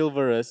very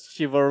chivalrous.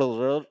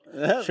 Chivalrous.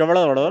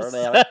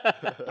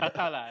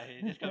 Prata lah.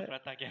 Just call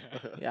prata can.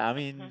 Yeah, I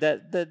mean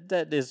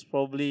that is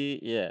probably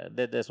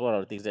that's one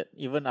of the things that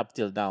even up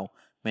till now,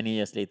 many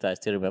years later, I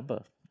still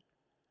remember.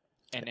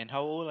 And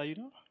how old are you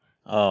now?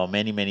 Oh,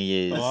 many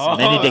years, Oh.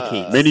 many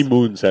decades, Many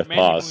moons have Many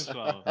passed.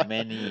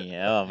 moons,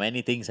 wow.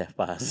 many things have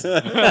passed.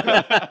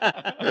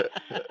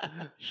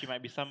 She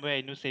might be somewhere,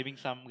 saving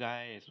some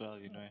guy as well,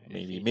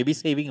 Maybe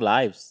saving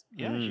lives.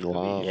 Yeah, she could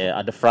wow. be.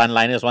 Yeah, the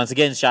frontliners. Once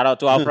again, shout out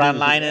to our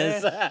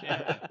frontliners, Yes,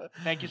 yeah.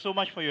 Thank you so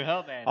much for your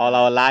help, and all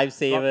our God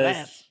lifesavers.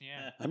 bless.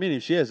 Yeah. I mean,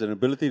 if she has an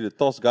ability to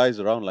toss guys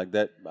around like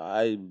that,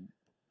 I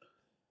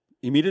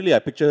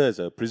picture her as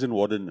a prison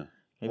warden.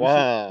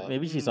 Wow.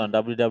 Maybe she's on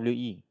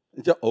WWE.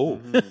 Oh,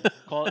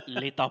 Called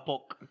Le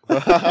Tapok.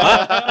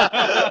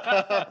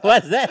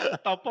 What's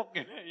that? Tapok,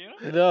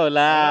 No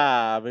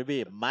lah,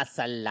 maybe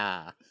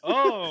masala.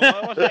 Oh,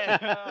 what's that?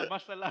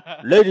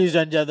 Masala. Ladies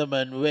and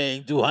gentlemen,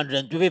 weighing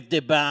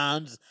 250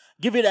 pounds,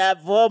 give it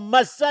up for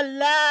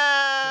masala.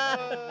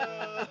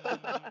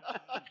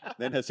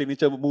 then her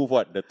signature move,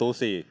 what? The tose.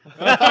 The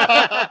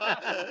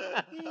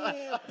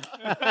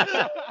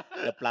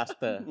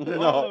plaster.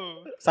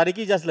 Oh.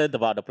 Sadiki just learned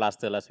about the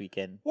plaster last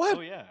weekend. What?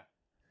 Oh, yeah.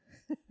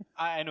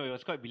 I know it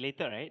was quite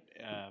belated, right?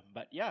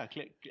 But yeah,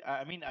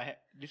 I mean, I had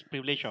this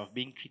privilege of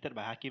being treated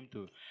by Hakim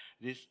to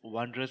this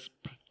wondrous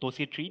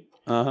thosai treat.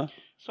 Uh-huh.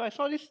 So I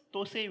saw this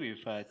thosai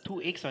with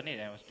 2 eggs on it.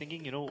 And I was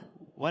thinking,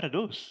 what are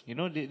those?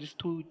 These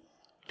two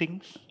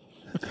things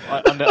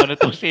on the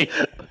thosai.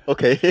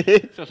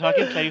 Okay. So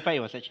Hakim clarified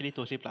it was actually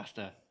thosai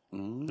plaster.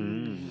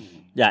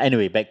 Yeah,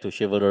 anyway, back to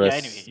chivalrous Yeah,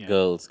 anyway, yeah.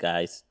 girls,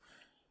 guys.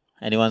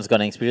 Anyone's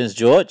gonna experience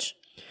George?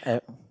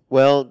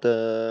 Well,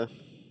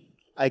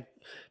 I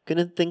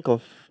couldn't think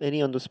of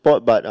any on the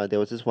spot, but there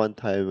was this one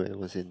time when I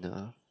was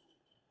in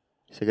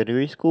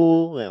secondary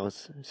school, when I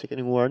was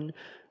secondary one.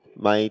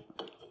 My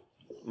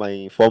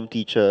form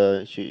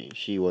teacher,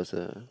 she was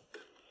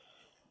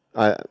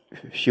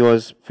she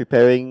was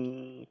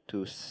preparing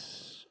to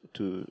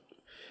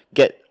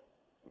get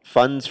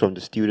funds from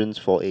the students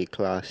for a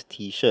class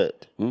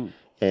T-shirt.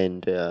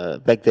 And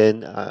back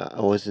then,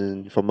 I was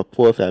from a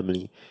poorer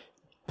family,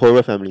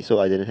 so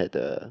I didn't have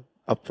the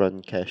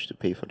upfront cash to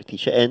pay for the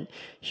T-shirt. And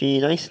she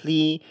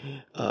nicely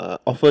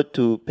offered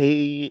to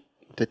pay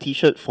the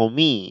T-shirt for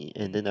me,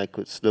 and then I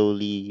could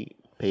slowly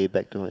pay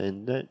back to her.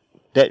 And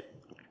that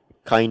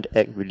kind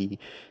act really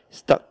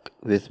stuck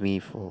with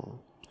me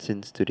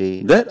since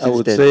today. That I since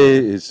would then. say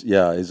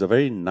is a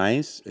very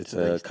nice. It's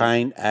a a nice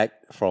kind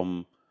act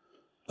from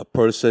a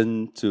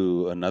person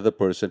to another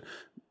person.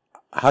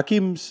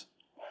 Hakim's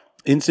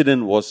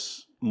incident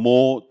was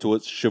more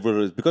towards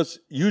chivalrous because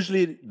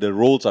usually the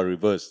roles are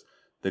reversed.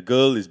 The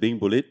girl is being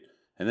bullied,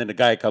 and then the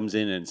guy comes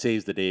in and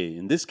saves the day.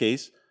 In this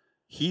case,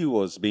 he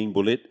was being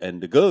bullied,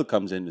 and the girl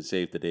comes in and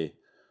saves the day.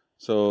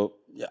 So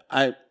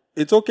yeah,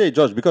 it's okay,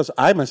 George, because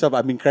I myself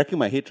I've been cracking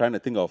my head trying to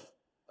think of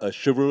a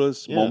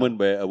chivalrous moment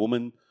where a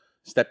woman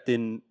stepped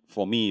in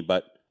for me,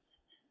 but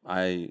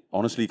I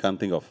honestly can't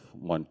think of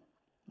one.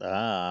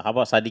 How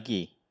about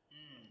Sadiki?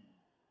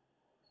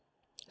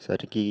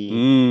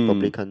 Sadiki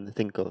probably can't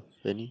think of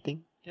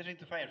anything. Just trying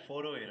to find a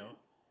photo,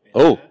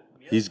 Oh,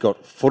 he's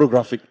got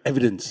photographic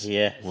evidence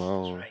Yeah.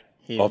 Wow.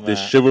 Him, of this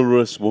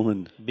chivalrous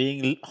woman.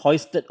 being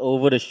hoisted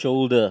over the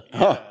shoulder.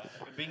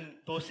 Being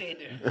thosai.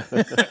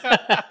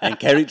 And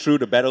carried through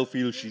the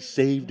battlefield, she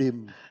saved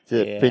him.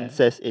 The Yeah.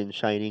 princess in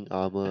shining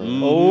armor.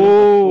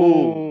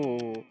 Oh.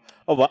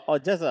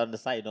 But just on the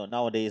side note,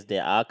 nowadays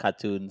there are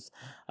cartoons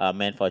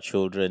meant for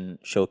children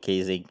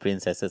showcasing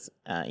princesses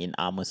in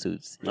armor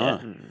suits.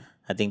 Yeah.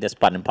 I think that's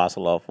part and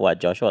parcel of what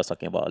Joshua was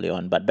talking about earlier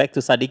on. But back to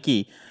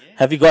Sadiki,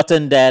 have you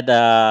gotten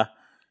that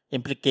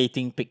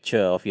implicating picture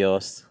of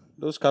yours?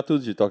 Those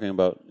cartoons you're talking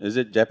about, is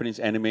it Japanese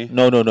anime?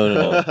 No.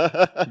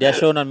 They're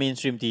shown on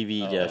mainstream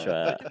TV,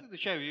 Joshua. I wanted to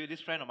share with you this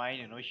friend of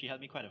mine. She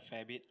helped me quite a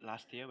fair bit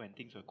last year when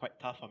things were quite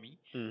tough for me.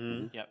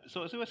 Yeah,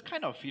 so it was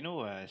kind of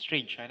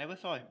strange. I never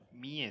saw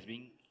me as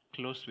being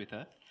close with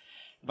her,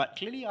 but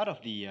clearly out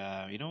of the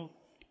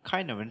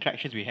kind of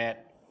interactions we had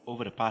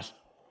over the past,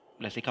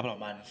 let's say, couple of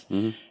months,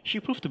 she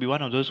proved to be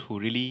one of those who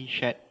really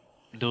shared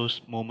those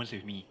moments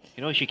with me.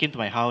 She came to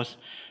my house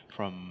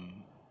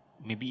from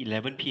maybe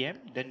 11 p.m.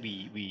 Then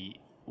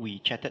we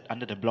chatted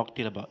under the block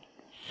till about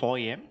 4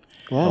 a.m.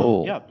 Wow.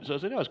 Oh. Yeah, so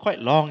that was quite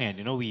long, and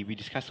we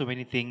discussed so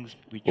many things,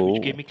 which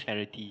gave me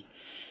clarity.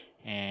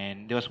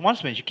 And there was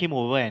once when she came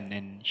over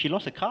and she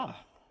lost a car.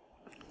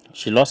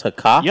 She lost her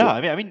car? Yeah,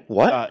 I mean,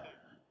 What?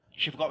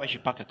 she forgot where she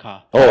parked her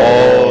car.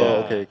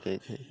 Oh, okay.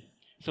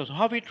 So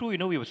halfway through,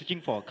 we were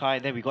searching for a car,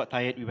 and then we got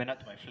tired. We went out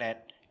to my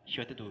flat. She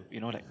wanted to,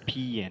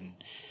 pee and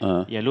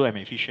look at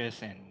my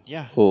fishes, and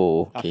yeah.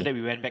 Oh, okay. After that,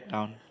 we went back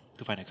down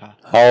to find a car.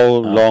 How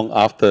long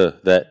after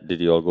that did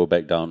you all go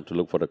back down to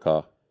look for the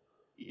car?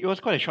 It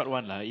was quite a short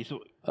one, It's a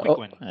quick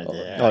one.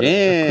 Yeah. Oh,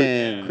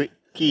 Damn. quick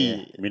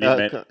key. Minute man.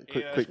 It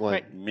Quick was one.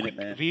 quite Minute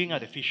quick man. viewing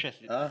of the fishes.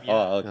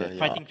 Oh, okay.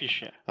 Fighting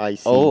fish. I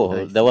see. Oh,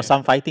 I there was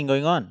some fighting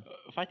going on.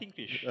 Fighting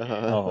fish.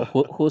 Oh,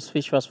 whose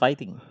fish was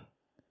fighting?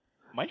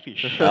 My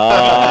fish. Oh,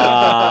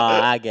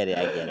 I get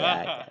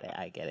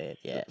it.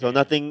 Yeah. So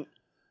nothing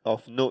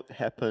of note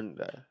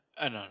happened.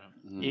 No.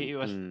 It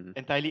was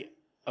entirely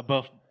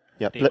above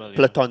Yeah, the table.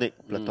 platonic.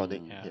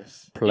 Yeah.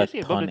 Yes. Did you say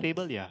above the Platonic.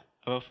 table? Yeah.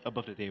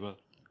 Above the table.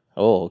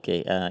 Oh,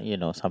 okay.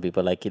 Some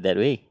people like it that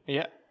way.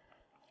 Yeah.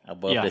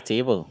 Above Yeah. the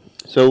table.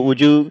 So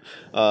would you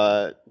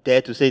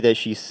dare to say that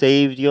she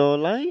saved your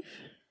life?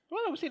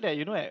 Well, I would say that,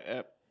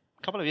 a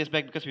couple of years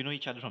back, because we know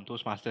each other from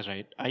Toastmasters,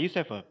 right? I used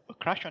to have a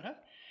crush on her,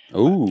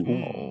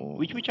 Ooh.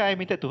 which I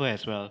admitted to her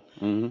as well.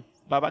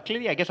 But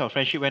clearly, I guess our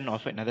friendship went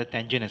off another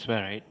tangent as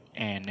well, right?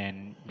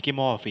 And became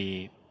more of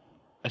a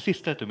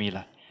sister to me,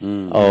 lah.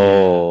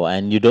 Oh,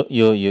 and you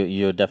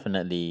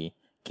definitely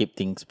keep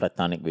things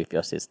platonic with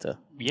your sister.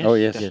 Yes, Oh,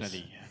 yes.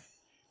 definitely. Yeah.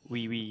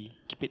 We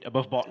keep it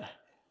above board, lah.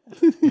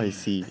 I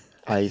see.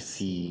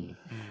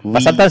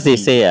 But sometimes they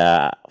say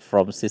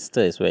from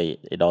sister is where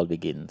it all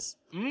begins.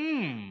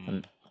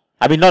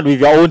 I mean, not with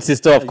your own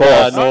sister, of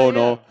course.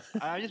 no.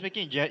 I'm just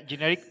making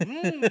generic.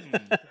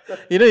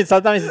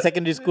 Sometimes in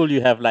secondary school you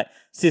have like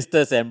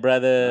sisters and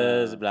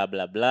brothers, blah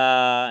blah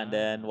blah, and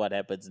then what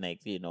happens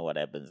next? You know what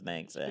happens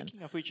next, and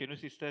Speaking of which,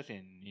 sisters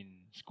in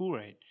school,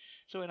 right?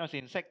 So when I was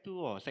in Sec 2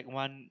 or Sec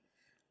 1,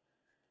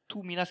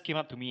 two Minas came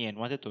up to me and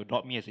wanted to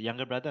adopt me as a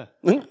younger brother.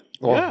 Hmm?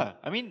 Oh. Yeah,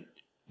 I mean,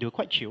 they were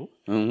quite chill.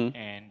 Mhm.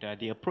 And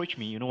they approached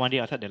me, one day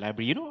outside the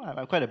library.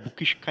 I'm quite a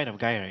bookish kind of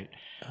guy, right?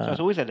 So I was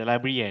always at the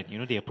library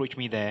and, they approached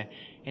me there.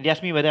 And they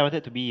asked me whether I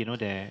wanted to be,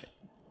 their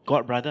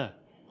god brother.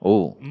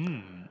 Oh,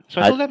 So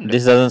I told them,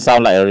 this doesn't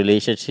sound like a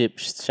relationship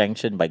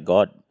sanctioned by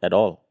God at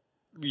all.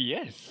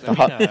 yes. I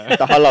mean,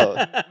 The halal.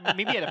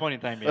 maybe at a point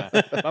in time, yeah.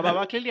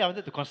 But clearly I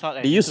wanted to consult.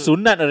 And They use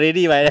sunat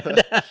already, right?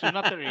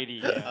 Sunat already.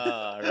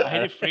 Yeah. I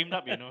had it framed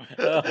up,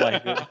 Oh my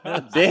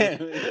god. Damn.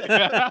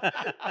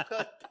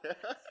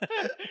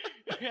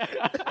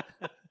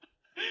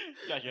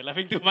 Josh, you're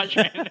laughing too much,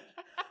 man.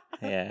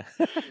 Yeah.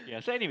 Yeah.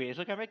 So anyway,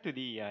 so come back to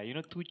the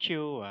two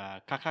chill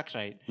kakaks,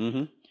 right?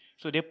 Mhm.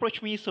 So they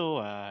approached me. So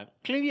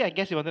clearly, I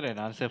guess they wanted an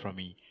answer from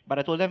me. But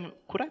I told them,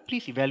 could I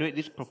please evaluate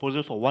this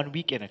proposal for 1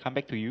 week and I come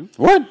back to you?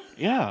 What?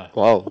 Yeah.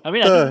 Wow. I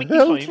mean, I don't make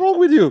things What's for wrong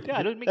with you? yeah,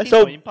 I don't make That's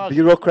things so for impulse.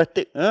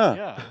 bureaucratic. Yeah.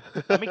 Yeah.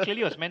 I mean,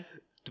 clearly it was meant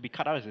to be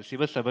cut out as a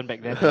civil servant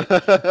back then.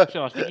 Right?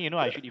 So I was thinking,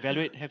 I should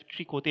evaluate, have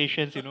 3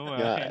 quotations,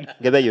 Yeah. and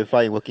Get back your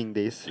 5 working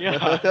days.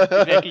 yeah,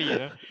 exactly.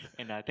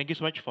 And thank you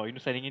so much for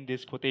sending in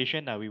this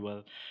quotation. We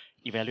will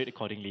evaluate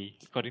accordingly,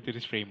 according to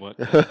this framework.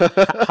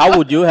 How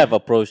would you have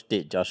approached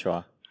it,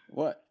 Joshua?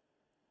 What?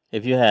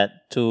 If you had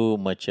 2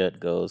 matured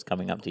girls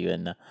coming up to you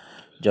and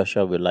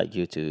Joshua would like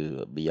you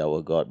to be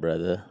our god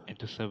brother. And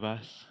to serve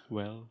us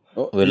well.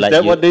 Oh, We'll is like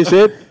that you- what they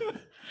said?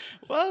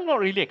 Well, not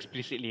really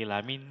explicitly, lah.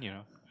 I mean,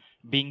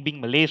 being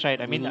Malays, right?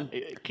 I mean,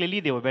 clearly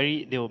they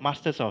were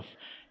masters of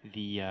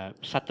the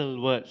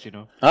subtle words,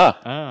 Ah.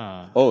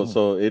 Ah, Oh,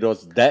 so it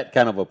was that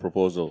kind of a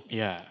proposal.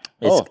 yeah.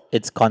 It's Oh.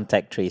 it's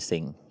contact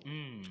tracing.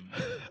 Mm.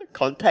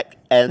 Contact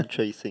and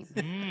tracing.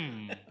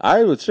 Mm.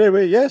 I would straight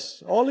away,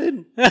 yes, all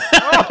in.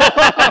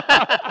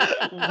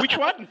 Which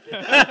one?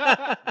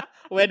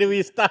 Where do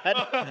we start?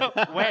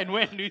 when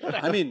do you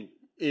start? I mean,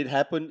 it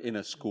happened in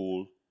a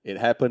school. It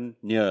happened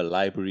near a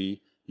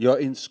library. You're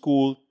in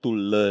school to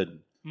learn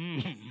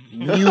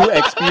new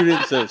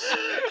experiences.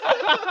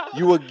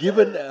 You were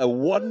given a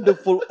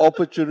wonderful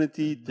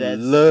opportunity to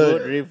That's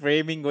learn. good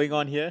reframing going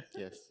on here.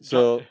 Yes.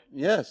 So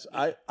yes,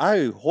 I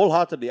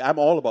wholeheartedly, I'm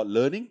all about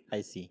learning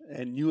I see.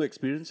 and new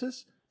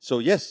experiences. So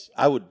yes,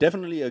 I would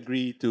definitely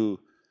agree to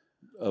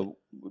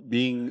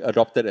being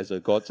adopted as a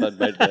godson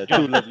by the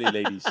 2 lovely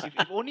ladies.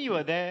 if only you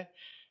were there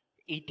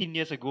 18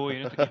 years ago,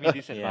 to give me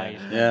this advice.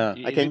 Yeah.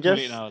 It- I it's can too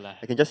late just now, lah.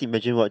 I can just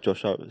imagine what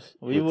Joshua would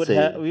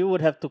say. We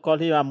would have to call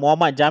him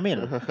Muhammad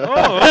Jamil.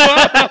 Oh.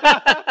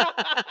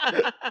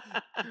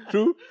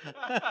 True.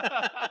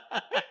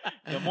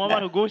 The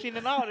Muhammad who goes in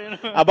and out,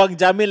 Abang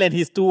Jamil and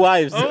his 2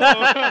 wives. Oh.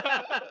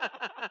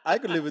 I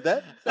could live with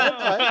that. That's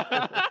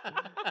fine.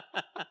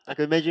 I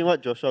can imagine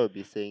what Joshua would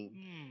be saying.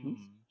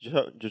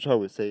 Joshua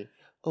would say,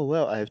 "Oh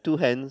well, I have 2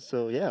 hands,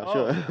 so yeah, Oh.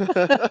 sure."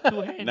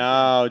 2 hands.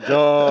 Now,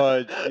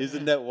 George,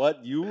 isn't that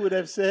what you would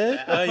have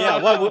said? Yeah,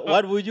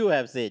 what would you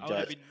have said, I would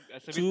have George? been a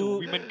service to Two-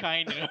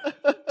 womankind,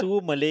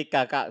 2 Malay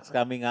kakaks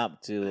coming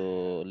up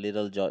to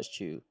little George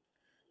Chu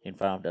in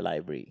front of the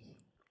library.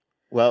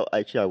 Well,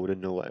 actually, I wouldn't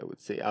know what I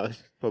would say. I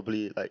was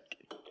probably like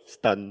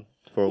stunned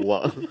for a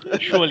while,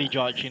 Surely,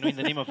 George, in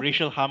the name of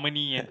racial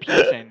harmony and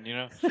peace and,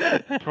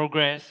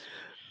 progress.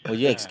 Will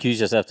you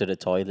excuse yourself to the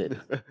toilet?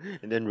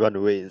 and then run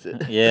away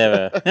instead.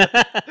 Yeah.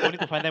 Only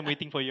to find them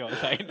waiting for you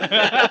outside.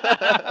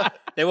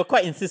 They were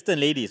quite insistent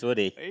ladies, were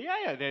they?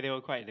 Yeah, they were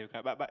quite.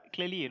 But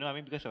clearly,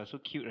 because I was so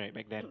cute, right,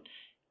 back then.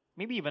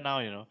 Maybe even now,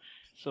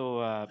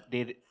 So,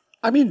 they,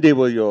 I mean, they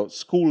were your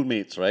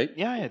schoolmates, right?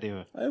 yeah, they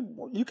were.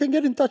 You can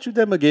get in touch with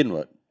them again,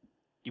 what?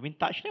 You mean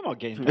touch them or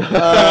get in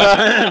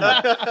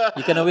touch?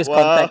 You can always Wow.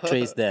 contact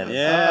trace them.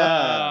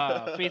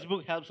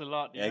 Facebook helps a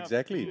lot.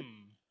 Exactly.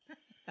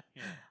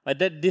 But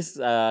this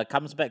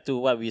comes back to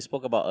what we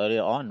spoke about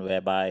earlier on,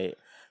 whereby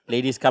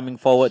ladies coming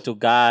forward to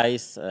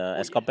guys,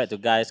 as compared to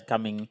guys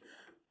coming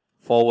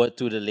forward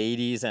to the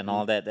ladies and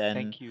all that. And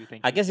Thank you.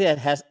 I guess it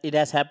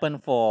has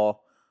happened for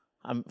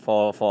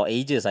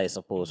ages, I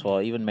suppose,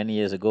 for even many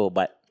years ago.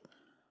 But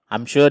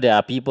I'm sure there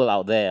are people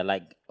out there,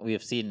 like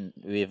we've seen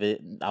with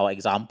our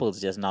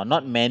examples just now.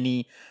 Not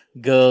many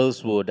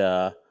girls would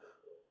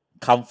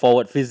come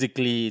forward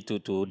physically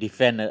to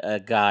defend a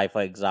guy,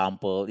 for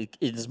example.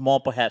 It's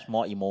perhaps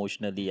more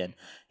emotionally, and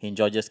in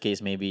George's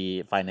case,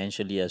 maybe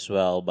financially as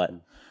well, but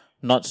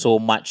not so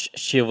much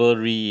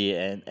chivalry.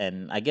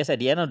 And I guess at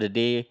the end of the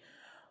day,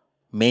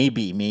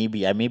 maybe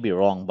I may be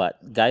wrong,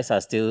 but guys are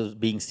still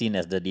being seen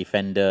as the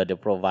defender, the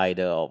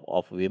provider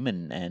of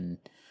women, and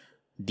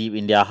deep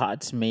in their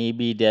hearts,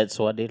 maybe that's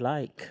what they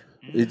like.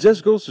 It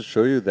just goes to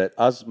show you that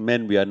us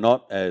men, we are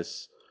not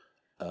as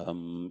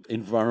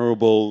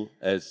invulnerable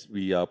as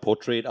we are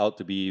portrayed out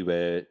to be,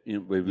 where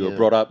where we were Yeah,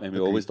 brought up and we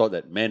always thought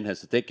that man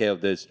has to take care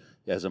of this.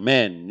 As a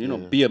man,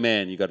 be a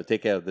man, you got to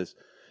take care of this.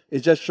 It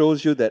just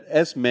shows you that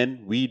as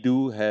men, we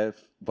do have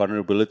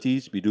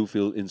vulnerabilities, we do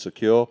feel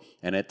insecure,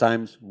 and at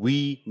times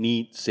we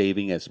need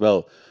saving as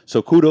well.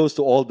 So kudos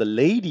to all the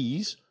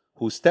ladies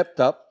who stepped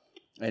up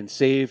and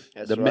saved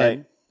That's the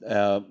right.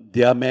 men,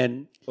 their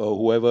men or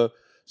whoever.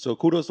 So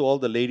kudos to all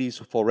the ladies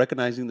for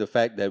recognizing the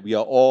fact that we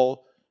are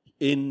all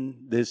in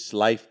this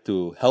life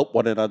to help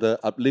one another,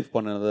 uplift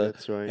one another.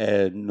 That's right.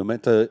 And no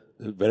matter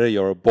whether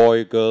you're a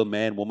boy, girl,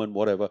 man, woman,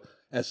 whatever,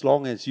 as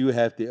long as you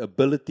have the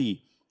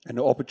ability and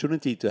the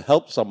opportunity to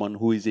help someone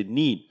who is in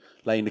need,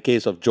 like in the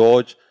case of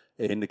George,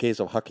 in the case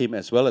of Hakim,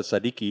 as well as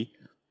Sadiki,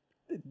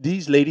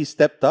 these ladies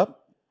stepped up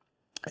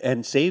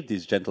and saved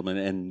these gentlemen,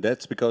 and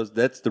that's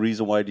the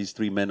reason why these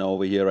three men are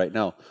over here right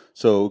now.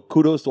 So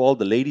kudos to all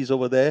the ladies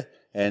over there,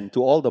 and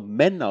to all the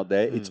men out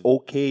there. It's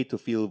okay to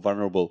feel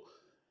vulnerable.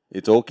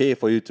 It's okay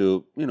for you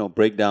to,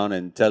 break down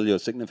and tell your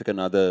significant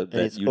other And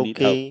that it's you need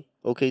help.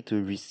 okay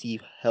to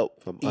receive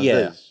help from Yeah,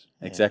 others.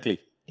 exactly.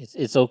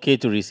 It's okay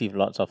to receive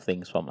lots of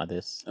things from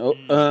others. Oh,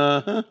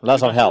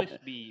 Lots You of must help. always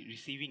be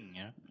receiving,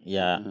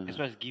 Yeah. as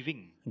well as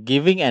giving.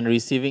 Giving and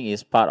receiving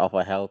is part of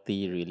a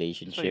healthy So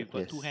relationship. you've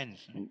got two hands.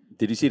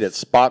 Did you see that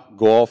spark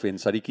go off in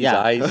Sadiqi's Yeah.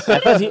 eyes?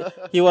 At first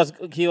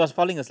he was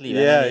falling asleep.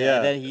 Yeah, and yeah.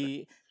 then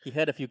he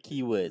heard a few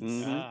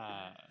keywords.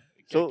 Ah,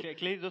 So-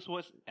 clearly those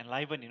words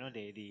enliven.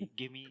 They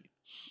gave me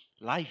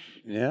life.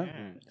 Yeah.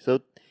 So,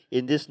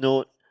 in this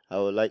note, I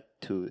would like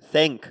to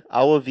thank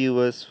our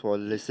viewers for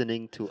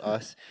listening to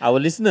us. Our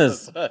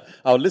listeners.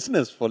 Our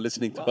listeners for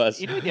listening to us.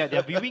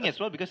 They're viewing as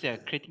well because they are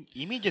creating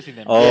images in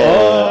them. Oh,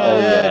 yeah,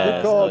 yes.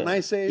 good call. Oh,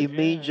 Nice save.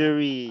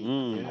 Imagery.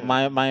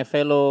 My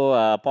fellow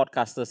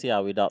podcasters here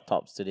are without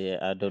tops today.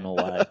 I don't know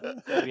why.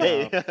 We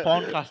are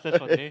porncasters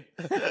for today.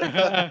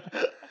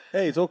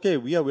 Hey, it's okay.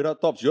 We are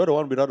without tops. You're the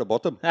one without the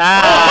bottom.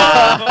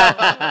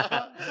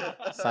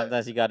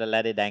 Sometimes you gotta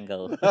let it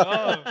dangle.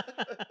 Oh.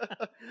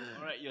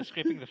 All right, you're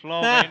scraping the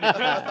floor, man.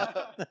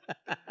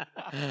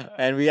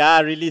 And we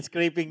are really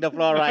scraping the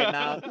floor right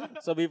now.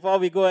 So before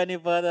we go any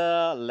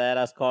further, let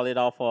us call it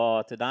off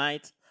for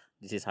tonight.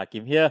 This is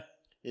Hakim here.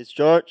 It's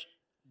George.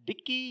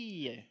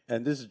 Dicky.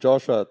 And this is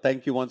Joshua.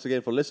 Thank you once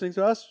again for listening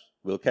to us.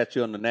 We'll catch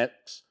you on the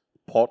next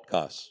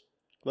podcast.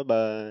 Bye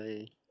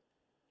bye.